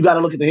Vedas. You got to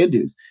look at the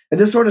Hindus. And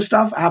this sort of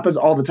stuff happens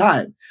all the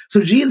time.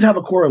 So genes have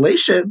a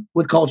correlation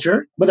with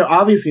culture, but they're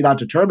obviously not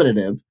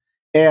determinative.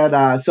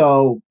 And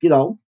so,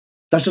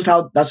 that's just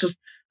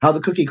how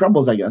the cookie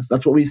crumbles, I guess.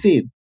 That's what we've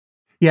seen.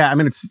 Yeah, I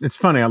mean, it's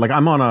funny.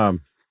 I'm on a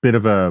bit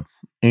of a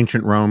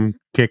ancient Rome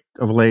kick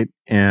of late,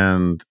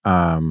 and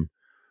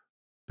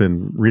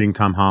been reading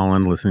Tom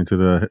Holland, listening to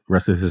the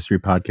Rest of History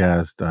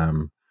podcast,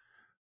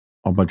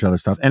 a bunch of other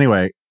stuff.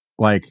 Anyway,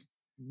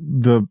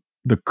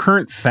 the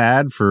current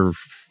fad for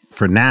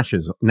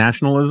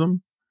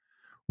nationalism,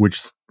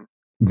 which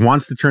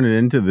wants to turn it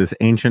into this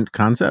ancient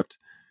concept.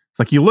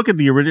 It's you look at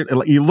the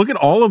original, you look at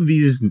all of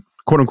these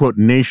quote unquote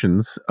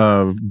nations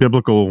of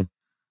biblical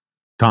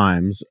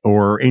times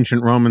or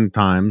ancient Roman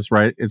times,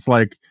 right? It's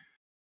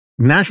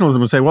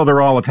nationalism would say, well,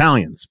 they're all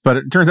Italians, but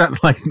it turns out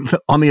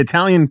on the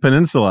Italian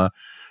peninsula,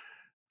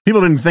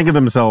 people didn't think of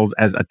themselves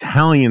as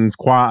Italians,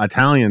 qua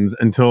Italians,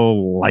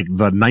 until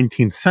the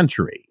 19th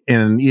century.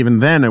 And even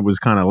then it was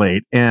kind of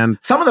late. And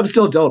some of them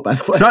still don't, by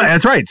the way. So,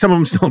 that's right. Some of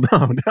them still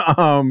don't.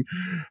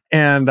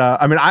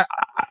 I mean, I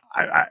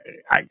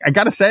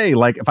got to say,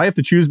 if I have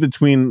to choose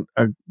between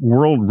a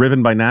world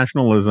riven by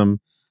nationalism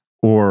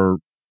or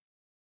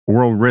a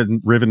world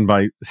riven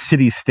by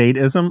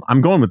city-stateism,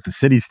 I'm going with the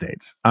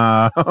city-states.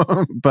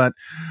 But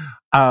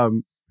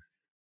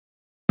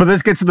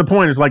this gets to the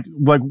point. It's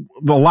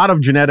a lot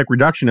of genetic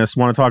reductionists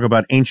want to talk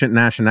about ancient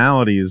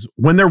nationalities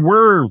when there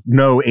were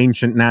no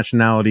ancient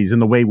nationalities in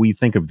the way we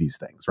think of these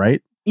things,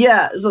 right?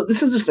 Yeah. So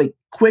this is just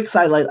quick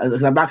sidelight.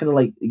 I'm not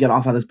going to get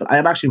off on this, but I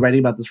am actually writing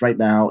about this right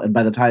now. And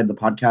by the time the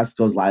podcast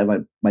goes live, I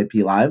might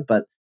be live.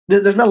 But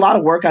there's been a lot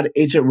of work on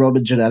ancient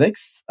Roman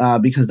genetics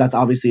because that's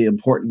obviously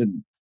important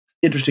and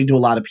interesting to a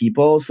lot of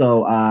people.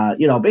 So,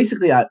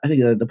 basically, I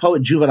think the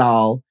poet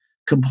Juvenal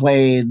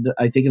complained,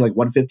 I think in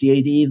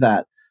 150 AD,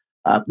 that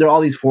there are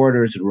all these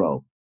foreigners in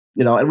Rome,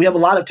 and we have a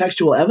lot of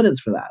textual evidence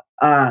for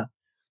that.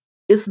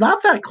 It's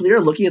not that clear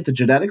looking at the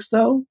genetics,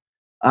 though.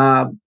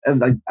 And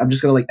I'm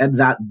just going to end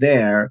that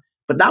there.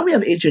 But now we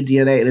have ancient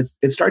DNA, and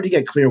it's starting to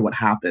get clear what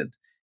happened.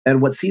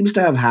 And what seems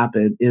to have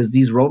happened is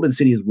these Roman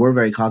cities were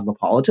very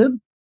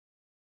cosmopolitan.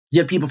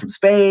 You have people from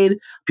Spain,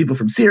 people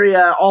from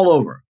Syria, all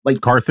over. Like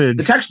Carthage.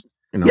 The text,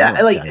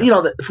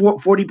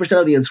 40%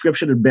 of the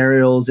inscription and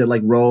burials in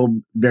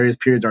Rome, various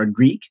periods are in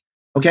Greek.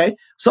 Okay,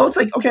 so it's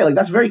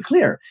that's very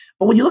clear.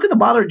 But when you look at the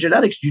modern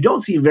genetics, you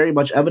don't see very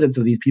much evidence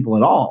of these people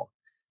at all.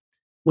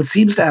 What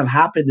seems to have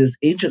happened is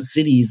ancient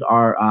cities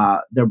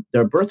are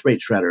they're birth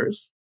rate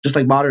shredders, just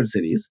like modern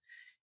cities.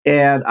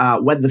 And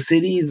when the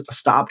cities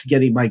stopped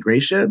getting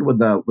migration, when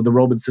the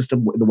Roman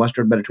system in the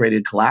Western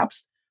Mediterranean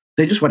collapsed,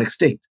 they just went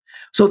extinct.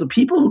 So the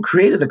people who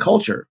created the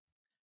culture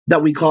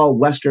that we call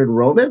Western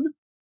Roman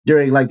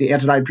during the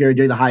Antonine period,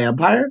 during the High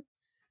Empire,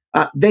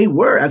 they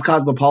were as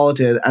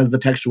cosmopolitan as the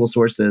textual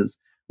sources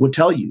would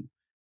tell you,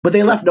 but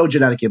they left no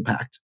genetic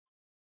impact.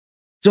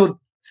 So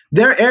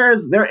their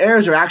heirs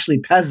are actually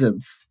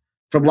peasants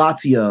from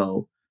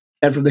Lazio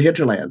and from the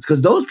hinterlands,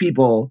 because those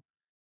people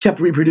kept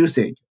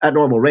reproducing at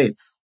normal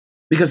rates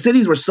because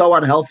cities were so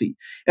unhealthy.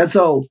 And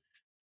so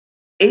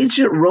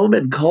ancient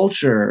Roman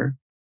culture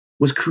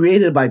was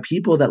created by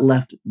people that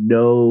left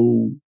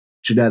no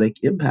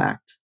genetic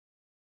impact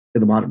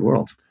in the modern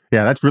world.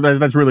 Yeah, that's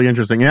really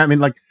interesting. Yeah, I mean,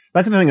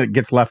 that's the thing that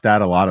gets left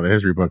out of a lot of the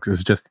history books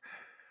is just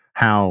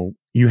how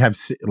you have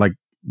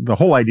the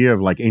whole idea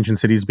of ancient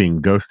cities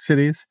being ghost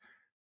cities.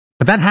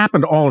 But that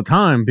happened all the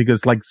time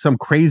because some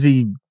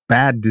crazy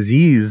bad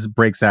disease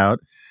breaks out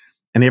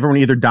and everyone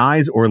either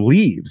dies or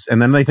leaves.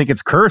 And then they think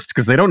it's cursed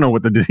because they don't know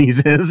what the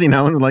disease is, and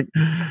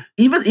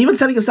even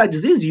setting aside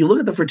disease, you look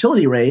at the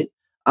fertility rate.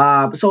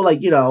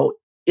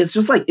 It's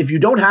just if you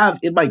don't have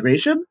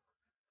in-migration,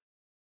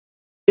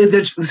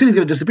 the city's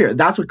going to disappear.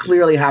 That's what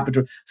clearly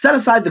happened. Set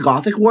aside the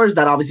Gothic Wars,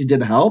 that obviously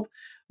didn't help.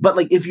 But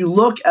if you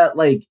look at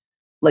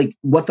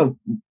what the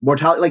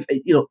mortality,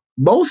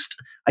 most,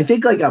 I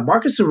think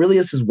Marcus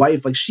Aurelius's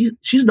wife,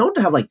 she's known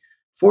to have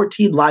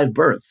 14 live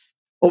births.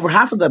 Over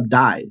half of them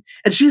died,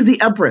 and she's the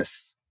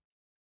empress.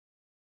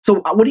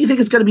 So what do you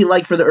think it's going to be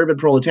like for the urban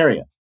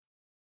proletariat?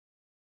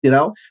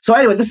 So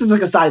anyway, this is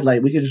a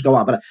sidelight. We can just go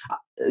on, but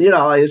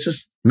it's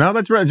just no.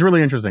 That's right. It's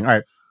really interesting. All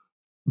right,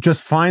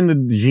 just find the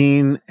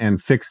gene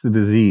and fix the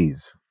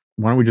disease.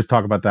 Why don't we just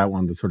talk about that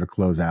one to sort of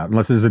close out?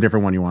 Unless there's a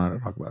different one you wanted to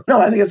talk about. No,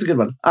 I think it's a good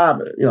one.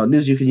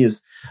 News you can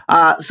use.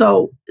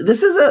 So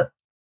this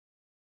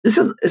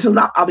has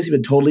not obviously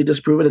been totally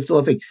disproven. It's still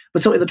a thing.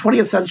 But so in the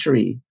 20th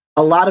century,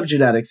 a lot of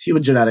genetics,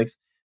 human genetics,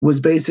 was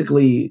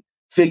basically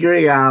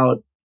figuring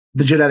out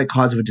the genetic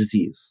cause of a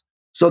disease.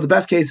 So the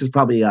best case is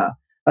probably not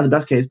the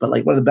best case, but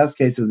one of the best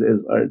cases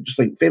is, or just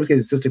famous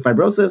case is cystic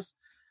fibrosis,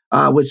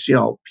 which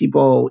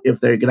people, if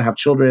they're going to have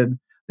children,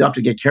 they have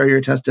to get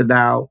carrier tested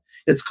now.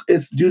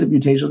 It's due to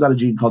mutations on a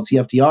gene called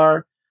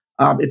CFTR.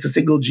 It's a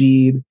single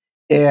gene,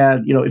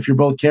 and if you're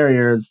both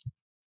carriers,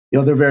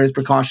 there are various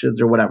precautions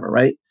or whatever,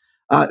 right?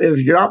 If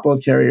you're not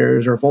both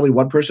carriers, or if only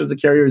one person is a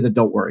carrier, then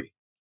don't worry.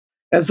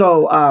 And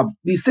so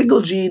these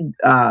single gene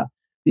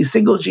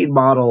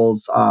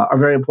models are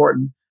very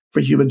important for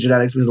human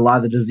genetics because a lot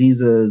of the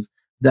diseases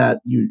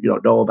that you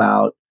don't know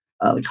about,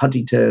 like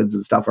Huntington's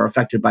and stuff, are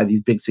affected by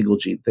these big single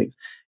gene things.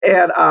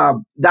 And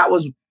that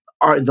was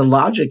the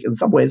logic in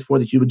some ways for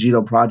the Human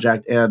Genome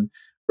Project and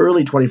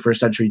early 21st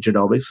century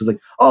genomics. It's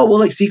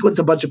we'll sequence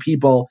a bunch of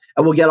people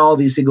and we'll get all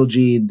these single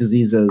gene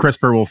diseases.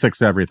 CRISPR will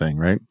fix everything,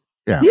 right?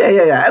 Yeah.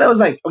 And I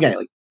was okay,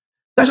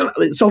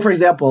 so for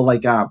example,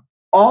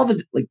 all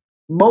the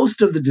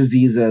most of the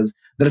diseases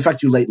that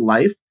affect you late in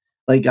life,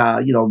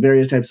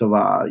 various types of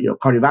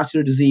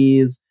cardiovascular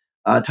disease,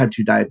 type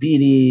 2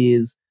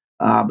 diabetes,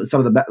 a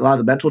lot of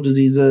the mental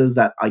diseases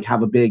that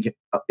have a big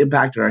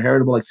impact and are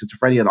heritable, like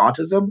schizophrenia and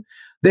autism,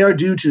 they are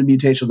due to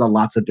mutations on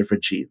lots of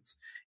different genes.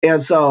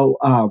 And so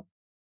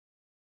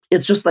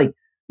it's just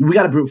we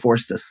got to brute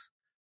force this.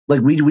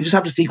 We just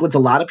have to sequence a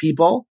lot of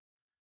people,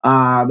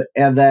 and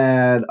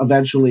then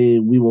eventually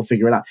we will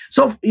figure it out.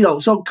 So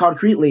so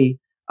concretely,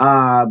 there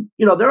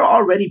are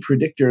already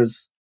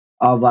predictors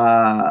of.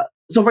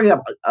 So for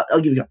example, I'll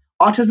give you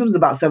autism is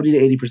about 70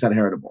 to 80%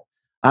 heritable.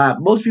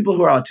 Most people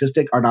who are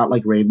autistic are not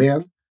like Rain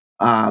Man.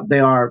 They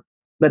are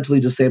mentally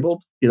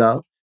disabled.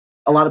 A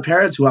lot of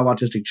parents who have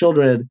autistic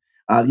children,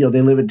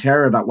 they live in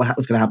terror about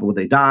what's going to happen when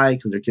they die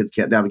because their kids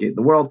can't navigate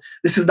the world.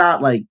 This is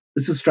not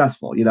this is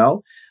stressful.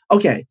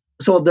 Okay,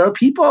 so there are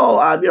people.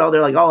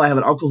 They're like, oh, I have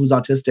an uncle who's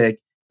autistic,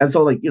 and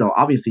so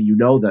obviously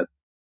that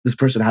this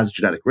person has a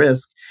genetic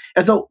risk,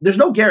 and so there's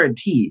no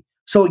guarantee.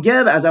 So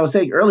again, as I was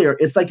saying earlier,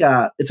 it's like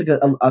a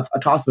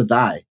toss of the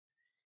die.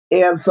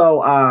 And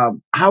so,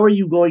 how are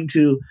you going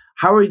to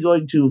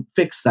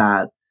fix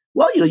that?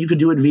 Well, you could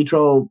do in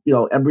vitro,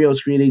 embryo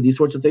screening, these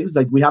sorts of things.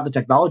 We have the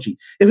technology.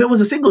 If it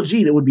was a single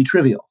gene, it would be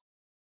trivial.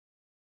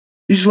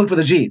 You just look for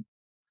the gene.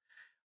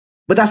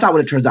 But that's not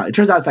what it turns out. It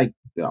turns out it's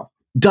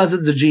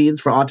dozens of genes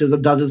for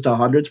autism, dozens to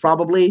hundreds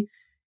probably.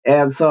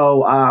 And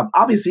so,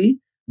 obviously,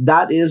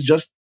 that is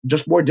just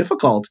just more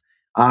difficult.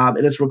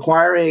 And it's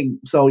requiring,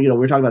 so,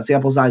 we're talking about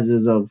sample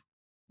sizes of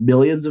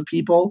millions of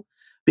people,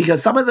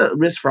 because some of the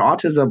risks for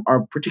autism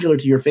are particular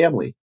to your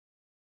family,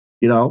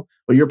 or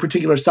your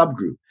particular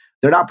subgroup.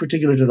 They're not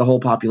particular to the whole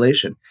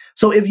population.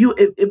 So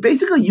if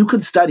basically you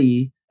could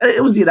study,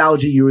 it was the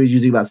analogy you were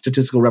using about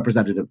statistical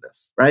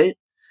representativeness, right?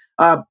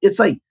 It's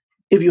like,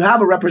 if you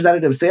have a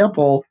representative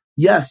sample,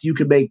 yes, you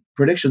can make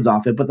predictions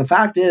off it. But the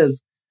fact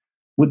is,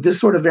 with this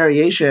sort of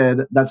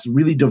variation that's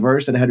really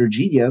diverse and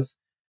heterogeneous,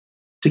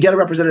 to get a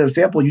representative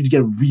sample, you need to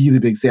get a really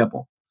big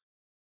sample.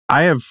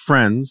 I have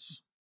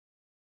friends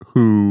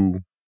who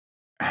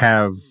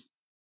have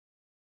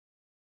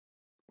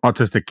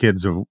autistic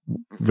kids of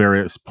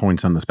various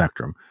points on the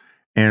spectrum.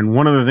 And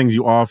one of the things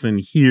you often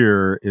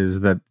hear is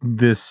that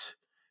this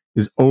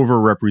is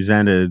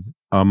overrepresented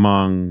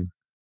among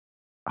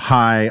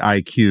high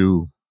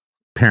IQ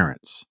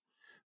parents.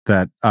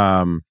 That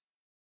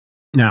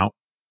now,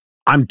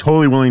 I'm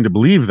totally willing to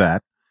believe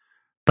that,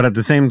 but at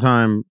the same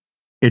time,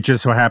 it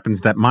just so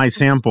happens that my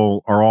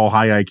sample are all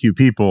high IQ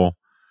people,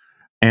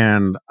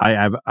 and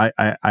I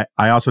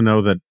also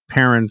know that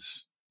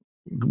parents,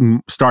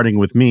 starting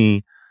with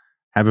me,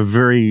 have a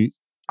very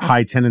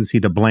high tendency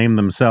to blame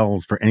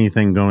themselves for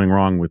anything going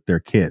wrong with their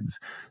kids.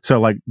 So,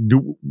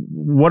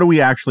 what do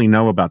we actually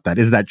know about that?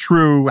 Is that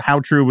true? How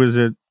true is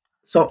it?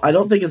 So, I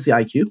don't think it's the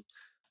IQ.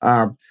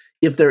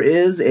 If there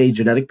is a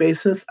genetic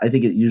basis, I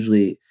think it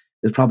usually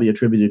is probably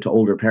attributed to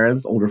older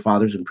parents, older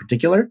fathers in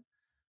particular,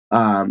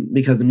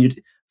 because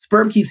the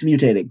sperm keeps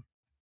mutating.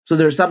 So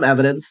there's some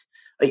evidence.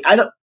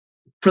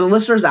 For the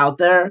listeners out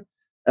there,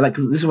 and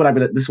this is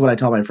what I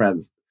tell my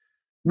friends.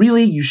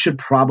 Really, you should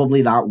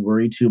probably not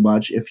worry too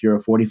much if you're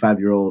a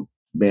 45-year-old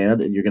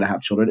man and you're going to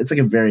have children. It's like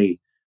a very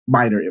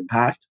minor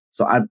impact.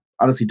 So I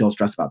honestly don't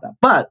stress about that.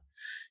 But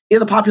in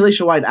the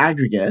population-wide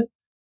aggregate,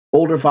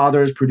 older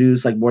fathers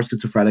produce like more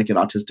schizophrenic and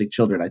autistic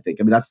children, I think.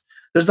 I mean,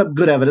 there's some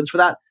good evidence for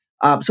that.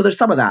 So there's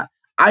some of that.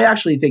 I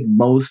actually think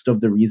most of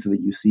the reason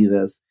that you see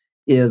this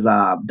is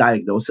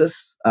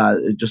diagnosis,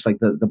 just like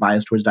the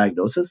bias towards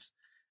diagnosis.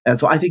 And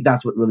so I think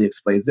that's what really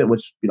explains it,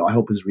 which, I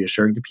hope is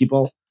reassuring to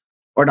people.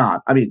 Or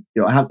not. I mean,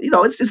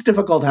 it's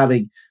difficult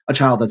having a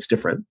child that's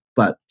different,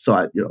 but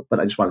I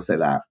just want to say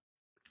that.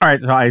 All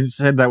right. So I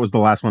said that was the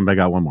last one, but I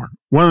got one more.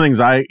 One of the things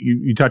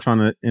you touch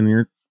on it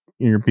in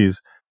your piece.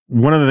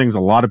 One of the things a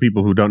lot of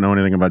people who don't know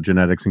anything about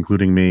genetics,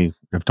 including me,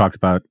 have talked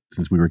about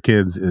since we were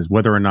kids is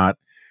whether or not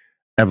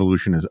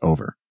evolution is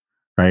over,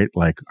 right?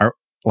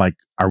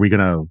 Are we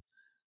gonna,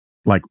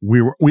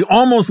 we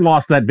almost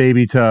lost that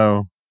baby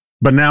toe,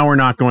 but now we're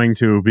not going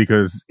to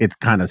because it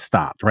kind of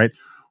stopped, right?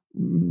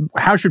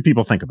 How should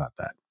people think about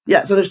that?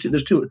 Yeah, so there's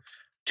two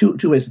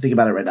ways to think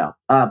about it right now.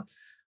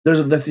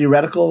 There's the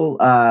theoretical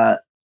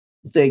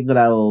thing that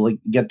I will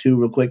get to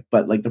real quick,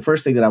 but the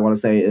first thing that I want to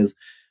say is,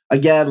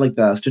 again,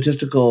 the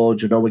statistical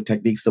genomic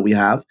techniques that we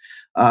have,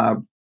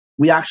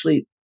 we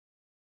actually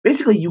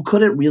basically you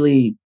couldn't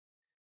really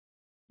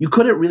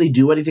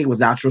do anything with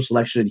natural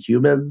selection in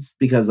humans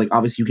because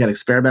obviously you can't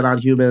experiment on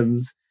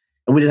humans,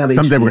 and we didn't have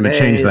someday HDMA. We're going to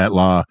change that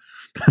law.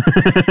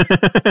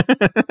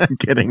 I'm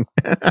kidding.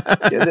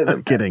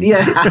 I'm kidding.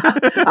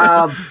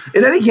 Yeah.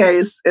 In any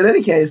case, but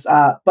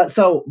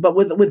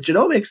with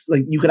genomics,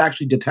 you could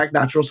actually detect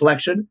natural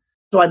selection.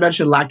 So I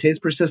mentioned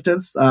lactase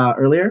persistence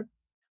earlier.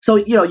 So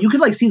you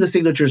could see the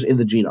signatures in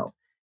the genome.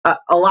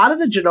 A lot of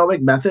the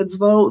genomic methods,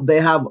 though, they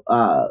have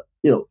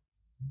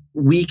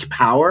weak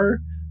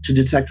power to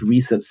detect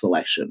recent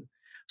selection.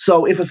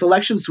 So if a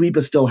selection sweep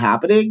is still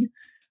happening,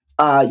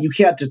 you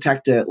can't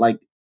detect it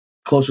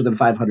closer than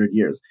 500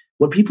 years.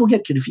 What people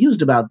get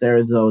confused about there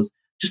is those,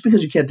 just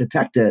because you can't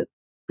detect it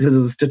because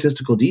of the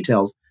statistical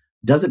details,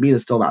 doesn't mean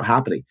it's still not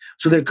happening.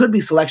 So there could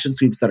be selection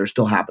sweeps that are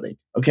still happening.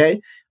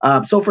 Okay.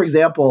 So for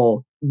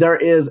example, there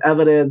is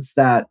evidence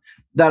that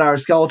our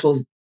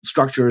skeletal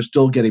structure is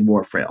still getting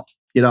more frail.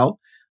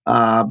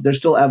 There's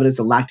still evidence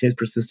that lactase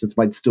persistence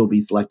might still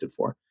be selected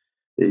for.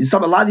 A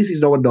lot of these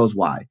things, no one knows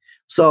why.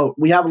 So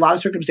we have a lot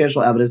of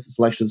circumstantial evidence that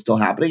selection is still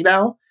happening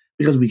now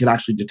because we can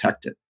actually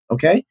detect it.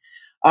 Okay.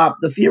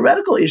 The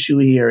theoretical issue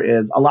here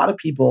is a lot of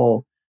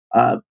people,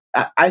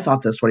 I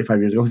thought this 25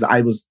 years ago because I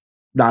was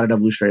not an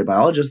evolutionary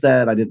biologist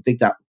then. I didn't think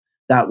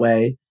that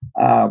way.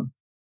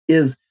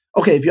 Is,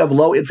 okay, if you have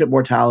low infant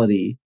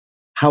mortality,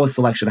 how is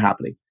selection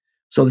happening?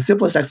 So the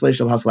simplest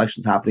explanation of how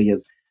selection is happening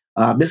is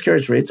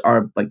miscarriage rates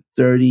are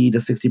 30 to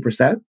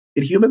 60%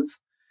 in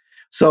humans.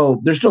 So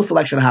there's still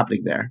selection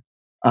happening there.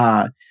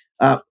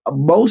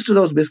 Most of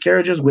those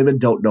miscarriages women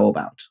don't know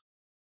about.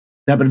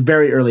 They happen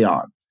very early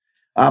on.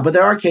 But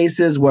there are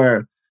cases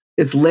where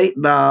it's late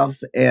enough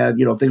and,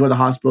 if they go to the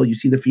hospital, you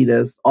see the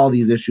fetus, all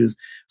these issues.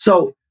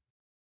 So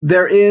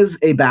there is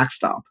a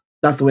backstop.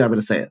 That's the way I'm going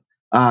to say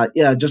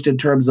it. Just in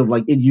terms of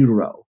in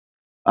utero,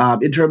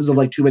 in terms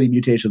of too many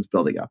mutations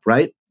building up,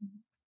 right?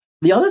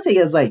 The other thing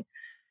is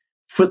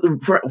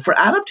for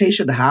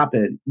adaptation to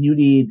happen, you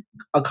need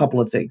a couple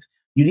of things.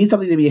 You need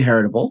something to be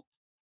heritable,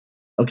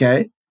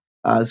 okay?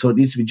 So it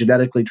needs to be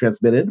genetically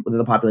transmitted within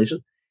the population,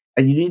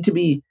 and you need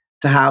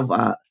to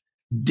have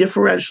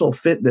differential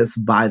fitness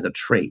by the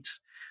traits.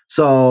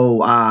 So,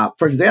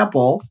 for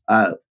example,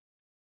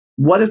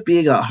 what if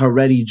being a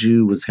Haredi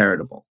Jew was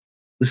heritable?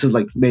 This is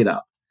like made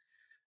up.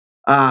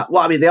 Well,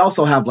 I mean, they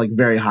also have like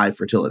very high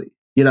fertility,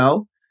 you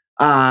know?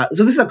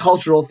 So this is a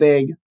cultural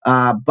thing,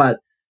 but,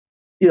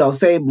 you know,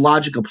 same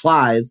logic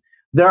applies.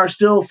 There are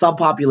still some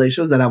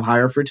populations that have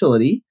higher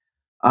fertility,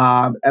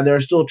 and there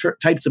are still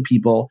types of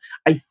people.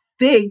 I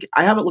think,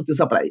 I haven't looked this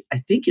up, but I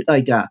think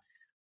like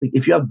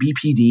if you have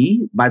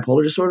BPD,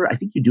 bipolar disorder, I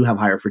think you do have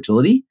higher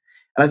fertility.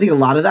 And I think a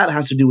lot of that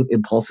has to do with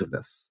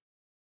impulsiveness.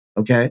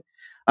 Okay.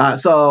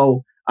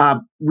 So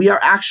we are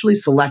actually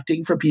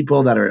selecting for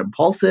people that are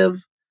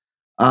impulsive,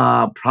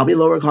 probably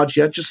lower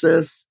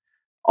conscientiousness,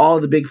 all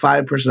of the big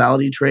 5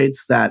 personality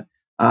traits that,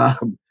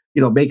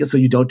 make it so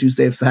you don't do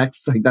safe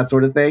sex, like that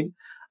sort of thing.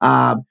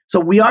 So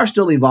we are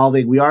still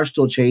evolving. We are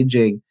still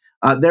changing.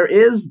 There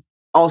is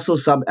also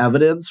some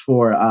evidence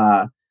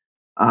for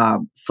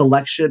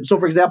selection. So,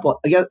 for example,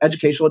 again,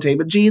 educational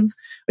attainment genes.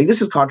 Like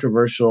this is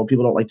controversial.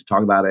 People don't like to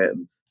talk about it,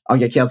 and I'll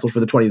get canceled for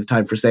the 20th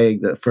time for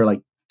saying that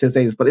to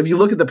say this. But if you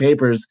look at the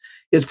papers,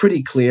 it's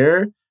pretty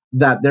clear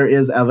that there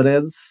is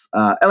evidence.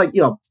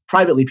 And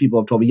privately, people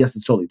have told me, yes,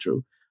 it's totally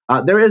true.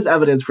 There is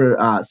evidence for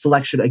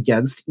selection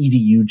against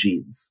EDU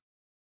genes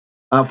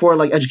for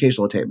like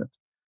educational attainment.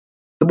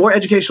 The more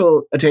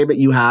educational attainment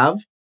you have,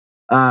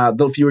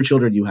 the fewer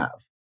children you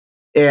have,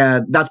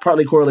 and that's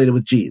partly correlated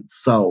with genes.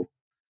 So,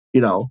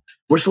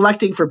 we're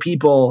selecting for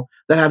people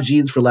that have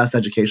genes for less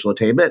educational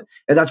attainment.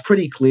 And that's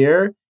pretty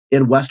clear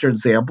in Western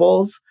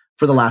samples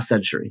for the last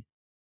century.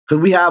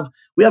 Because we have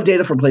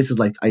data from places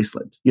like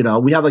Iceland.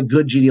 We have a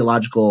good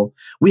genealogical,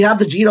 we have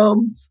the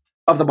genomes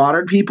of the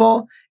modern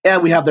people,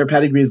 and we have their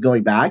pedigrees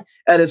going back.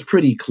 And it's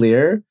pretty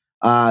clear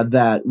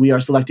that we are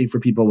selecting for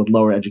people with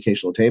lower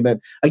educational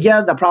attainment.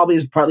 Again, that probably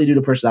is partly due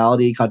to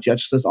personality,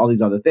 conscientiousness, all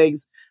these other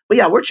things. But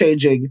yeah, we're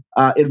changing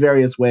in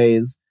various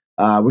ways.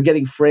 We're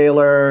getting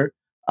frailer,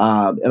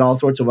 and all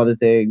sorts of other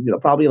things,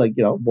 probably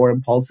more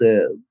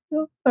impulsive,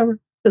 whatever.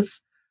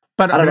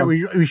 But I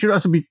mean, we should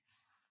also be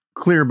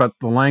clear about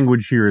the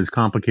language here is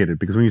complicated,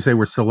 because when you say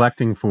we're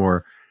selecting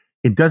for,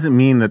 it doesn't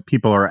mean that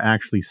people are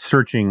actually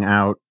searching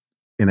out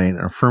in an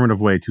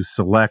affirmative way to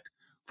select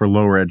for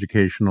lower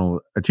educational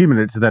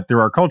achievement. It's that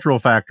there are cultural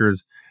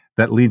factors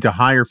that lead to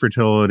higher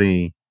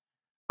fertility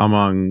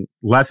among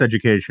less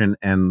education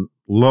and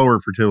lower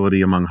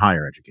fertility among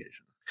higher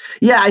education.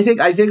 Yeah, I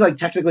think like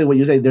technically what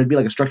you say, there'd be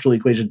like a structural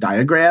equation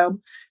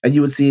diagram, and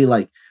you would see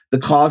like the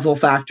causal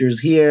factors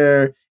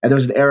here, and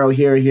there's an arrow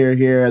here,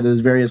 and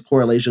there's various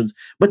correlations.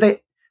 But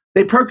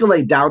they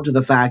percolate down to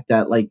the fact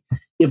that like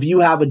if you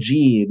have a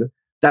gene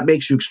that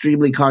makes you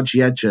extremely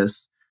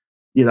conscientious,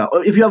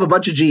 if you have a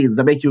bunch of genes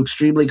that make you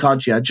extremely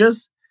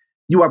conscientious,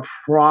 you are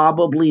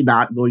probably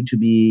not going to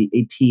be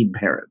a teen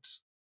parent.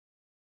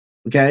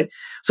 Okay.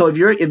 So if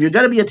you're going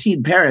to be a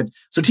teen parent,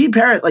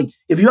 like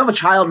if you have a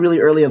child really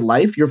early in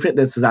life, your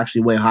fitness is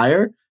actually way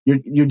higher.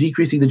 You're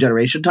decreasing the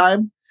generation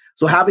time.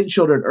 So having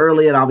children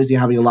early and obviously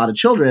having a lot of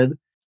children,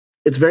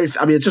 it's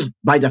just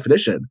by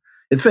definition,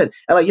 it's fit.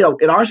 And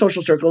like, in our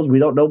social circles, we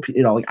don't know,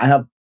 like I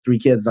have 3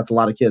 kids. That's a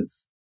lot of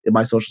kids in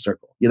my social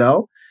circle,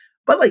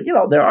 but like,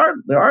 there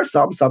are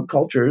some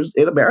cultures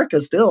in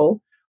America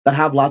still that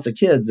have lots of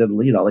kids, and,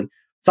 like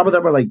some of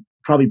them are like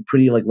probably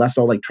pretty like less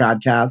known, like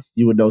Tradcasts.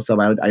 You would know some.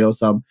 I know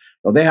some.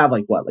 They have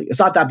like what? Like it's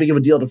not that big of a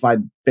deal to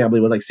find family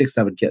with like 6,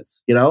 7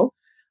 kids.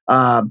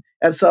 And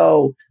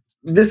so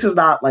this is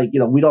not like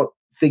we don't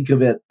think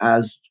of it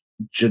as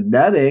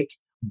genetic,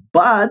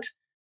 but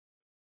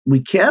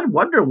we can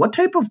wonder what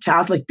type of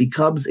Catholic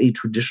becomes a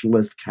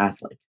traditionalist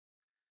Catholic.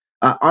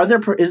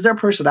 Is their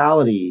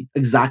personality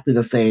exactly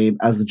the same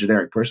as the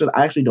generic person?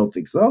 I actually don't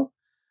think so.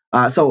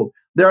 So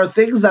there are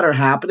things that are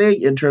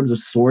happening in terms of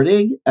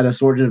sorting and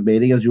assortative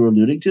mating, as you were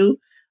alluding to,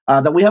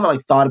 that we haven't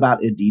like thought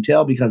about in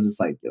detail, because it's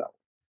like,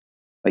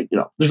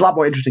 there's a lot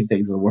more interesting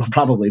things in the world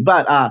probably.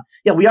 But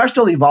yeah, we are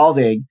still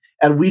evolving,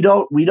 and we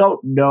don't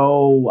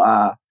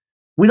know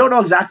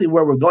exactly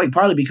where we're going,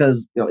 partly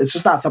because it's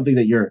just not something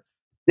that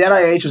the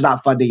NIH is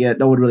not funding it.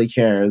 No one really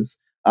cares.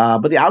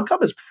 But the outcome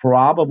is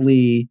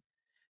probably,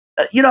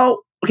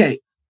 okay,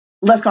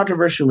 less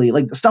controversially,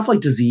 like stuff like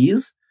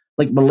disease,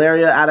 like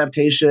malaria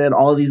adaptation,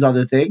 all of these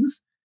other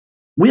things.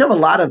 We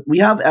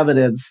have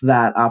evidence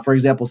that, for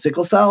example,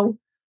 sickle cell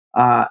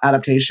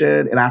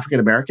adaptation in African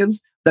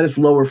Americans, that it's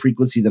lower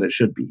frequency than it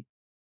should be.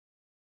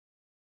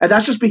 And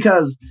that's just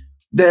because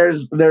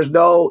there's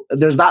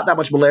not that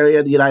much malaria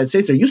in the United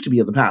States. There used to be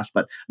in the past,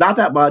 but not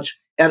that much.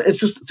 And it's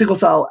just sickle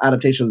cell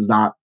adaptation is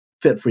not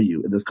fit for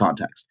you in this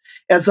context.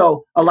 And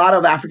so a lot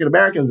of African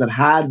Americans that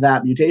had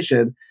that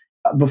mutation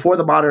before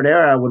the modern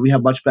era, when we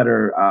have much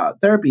better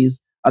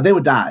therapies, they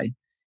would die.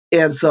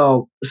 And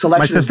so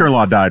selection. My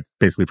sister-in-law died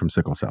basically from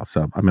sickle cell.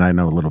 So, I mean, I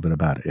know a little bit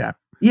about it. Yeah.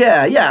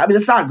 Yeah. I mean,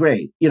 it's not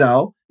great,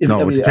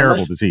 It's a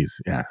terrible disease.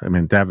 Yeah. I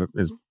mean, to have it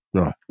is.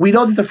 Ugh. We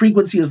know that the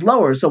frequency is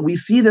lower. So we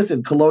see this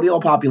in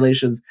colonial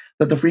populations,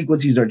 that the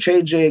frequencies are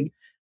changing.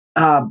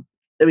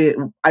 I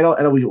mean, I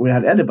know we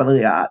had to end it, but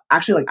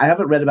actually, I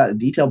haven't read about it in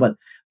detail, but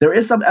there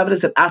is some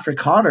evidence that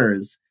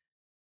Afrikaners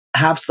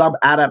have some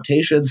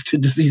adaptations to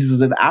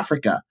diseases in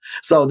Africa.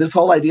 So this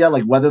whole idea,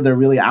 whether they're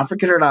really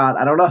African or not,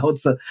 I don't know.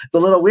 It's a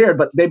little weird,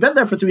 but they've been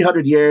there for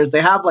 300 years.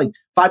 They have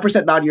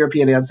 5%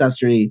 non-European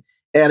ancestry.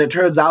 And it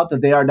turns out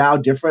that they are now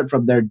different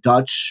from their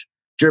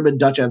German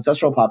Dutch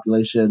ancestral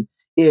population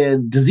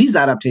in disease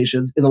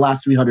adaptations in the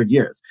last 300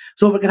 years.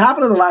 So if it can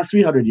happen in the last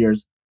 300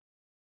 years,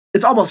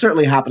 it's almost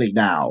certainly happening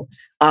now.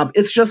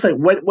 It's just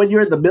when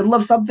you're in the middle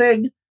of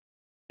something,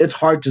 it's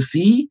hard to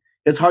see.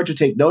 It's hard to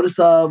take notice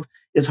of.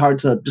 It's hard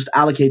to just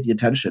allocate the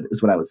attention,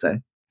 is what I would say.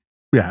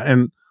 Yeah,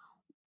 and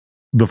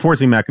the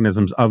forcing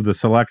mechanisms of the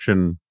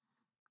selection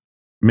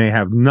may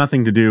have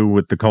nothing to do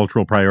with the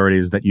cultural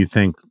priorities that you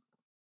think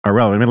are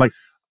relevant. I mean,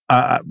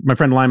 my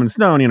friend Lyman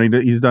Stone,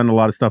 he's done a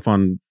lot of stuff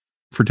on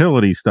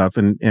fertility stuff,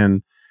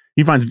 and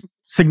he finds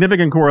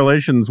significant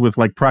correlations with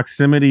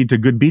proximity to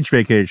good beach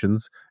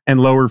vacations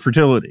and lower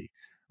fertility,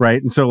 right?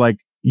 And so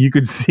you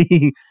could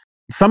see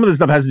some of this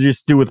stuff has to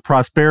just do with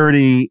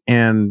prosperity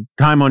and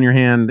time on your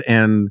hand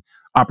and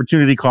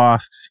opportunity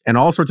costs and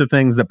all sorts of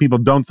things that people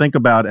don't think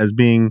about as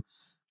being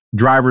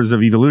drivers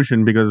of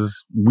evolution,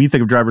 because we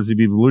think of drivers of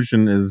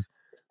evolution as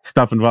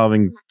stuff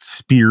involving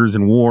spears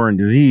and war and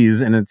disease,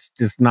 and it's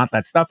just not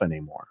that stuff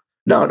anymore.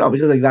 No,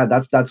 because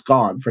that's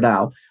gone for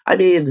now. I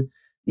mean,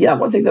 yeah,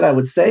 one thing that I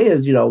would say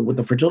is, with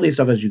the fertility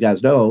stuff, as you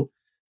guys know,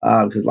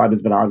 because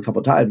Lyman's been on a couple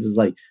of times, is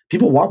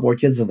people want more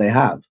kids than they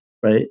have,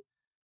 right?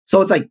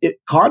 So it's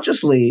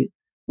consciously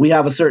we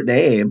have a certain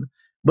aim,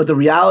 but the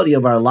reality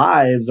of our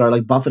lives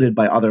are buffeted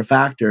by other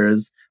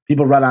factors.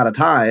 People run out of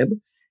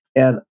time,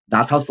 and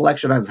that's how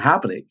selection is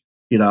happening,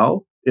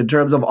 in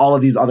terms of all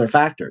of these other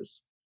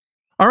factors.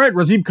 All right,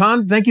 Razib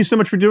Khan, thank you so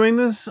much for doing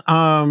this.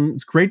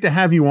 It's great to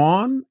have you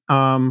on.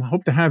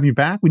 Hope to have you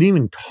back. We didn't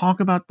even talk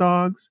about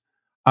dogs.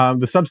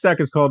 The Substack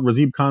is called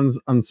Razib Khan's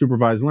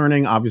Unsupervised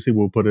Learning. Obviously,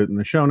 we'll put it in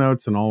the show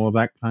notes and all of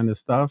that kind of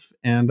stuff.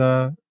 And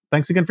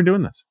thanks again for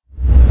doing this.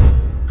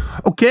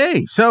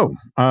 Okay, so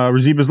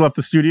Razib has left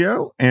the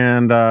studio,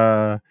 and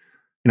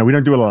we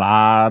don't do a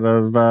lot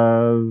of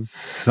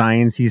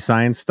sciencey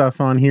science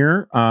stuff on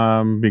here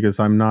because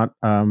I'm not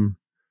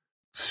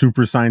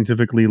super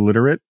scientifically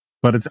literate.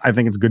 But I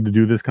think it's good to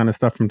do this kind of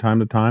stuff from time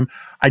to time.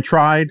 I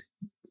tried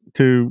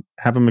to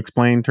have him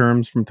explain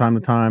terms from time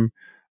to time.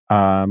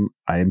 I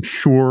am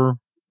sure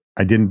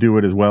I didn't do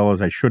it as well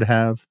as I should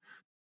have,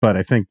 but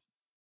I think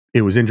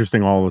it was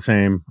interesting all the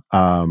same.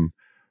 A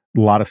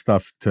lot of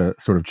stuff to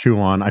sort of chew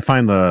on. I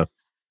find the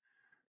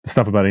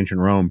stuff about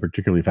ancient Rome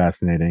particularly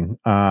fascinating.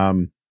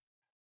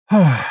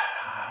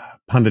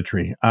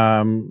 Punditry.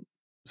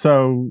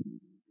 So,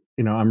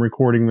 I'm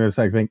recording this.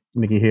 I think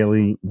Nikki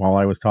Haley, while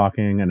I was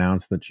talking,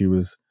 announced that she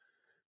was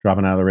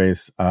dropping out of the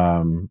race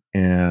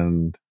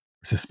and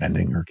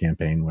suspending her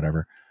campaign,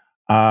 whatever.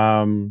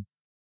 And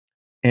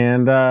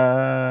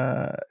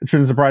it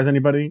shouldn't surprise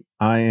anybody.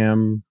 I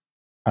am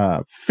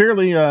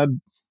fairly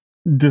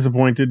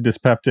disappointed,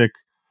 dyspeptic,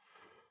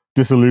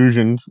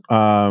 disillusioned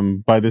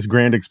by this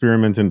grand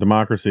experiment in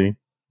democracy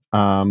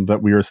that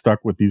we are stuck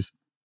with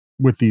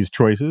these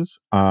choices.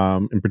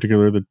 In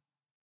particular, the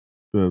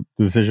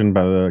decision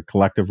by the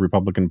collective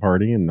Republican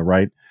Party and the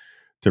right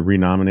to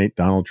renominate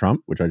Donald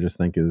Trump, which I just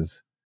think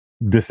is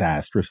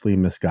disastrously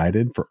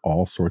misguided for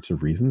all sorts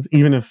of reasons.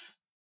 Even if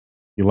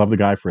you love the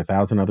guy for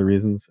 1,000 other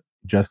reasons,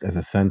 just as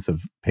a sense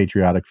of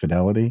patriotic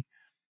fidelity,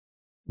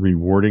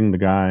 rewarding the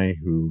guy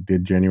who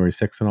did January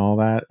 6th and all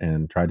that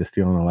and tried to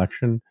steal an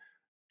election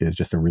is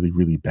just a really,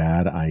 really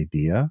bad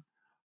idea.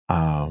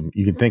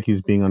 You can think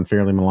he's being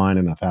unfairly maligned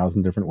in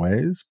 1,000 different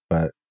ways,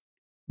 but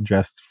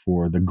just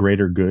for the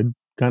greater good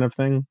kind of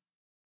thing,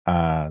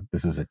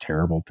 this is a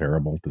terrible,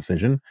 terrible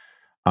decision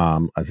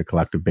as a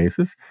collective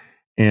basis.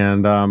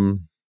 And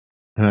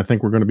I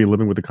think we're going to be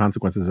living with the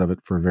consequences of it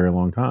for a very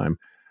long time.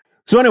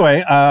 So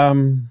anyway, I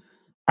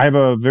have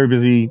a very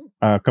busy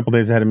couple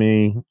days ahead of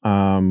me.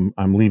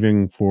 I'm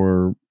leaving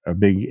for a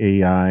big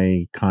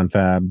AI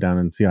confab down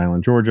in Sea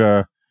Island,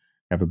 Georgia.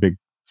 I have a big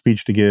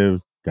speech to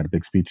give, got a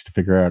big speech to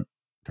figure out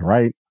to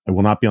write. I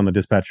will not be on the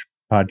Dispatch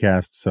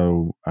podcast,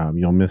 so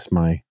you'll miss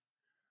my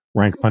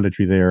rank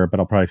punditry there,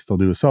 but I'll probably still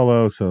do a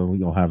solo, so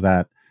you'll have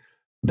that.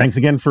 Thanks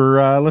again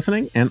for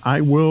listening, and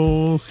I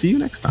will see you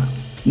next time.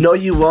 No,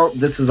 you won't.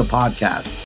 This is the podcast.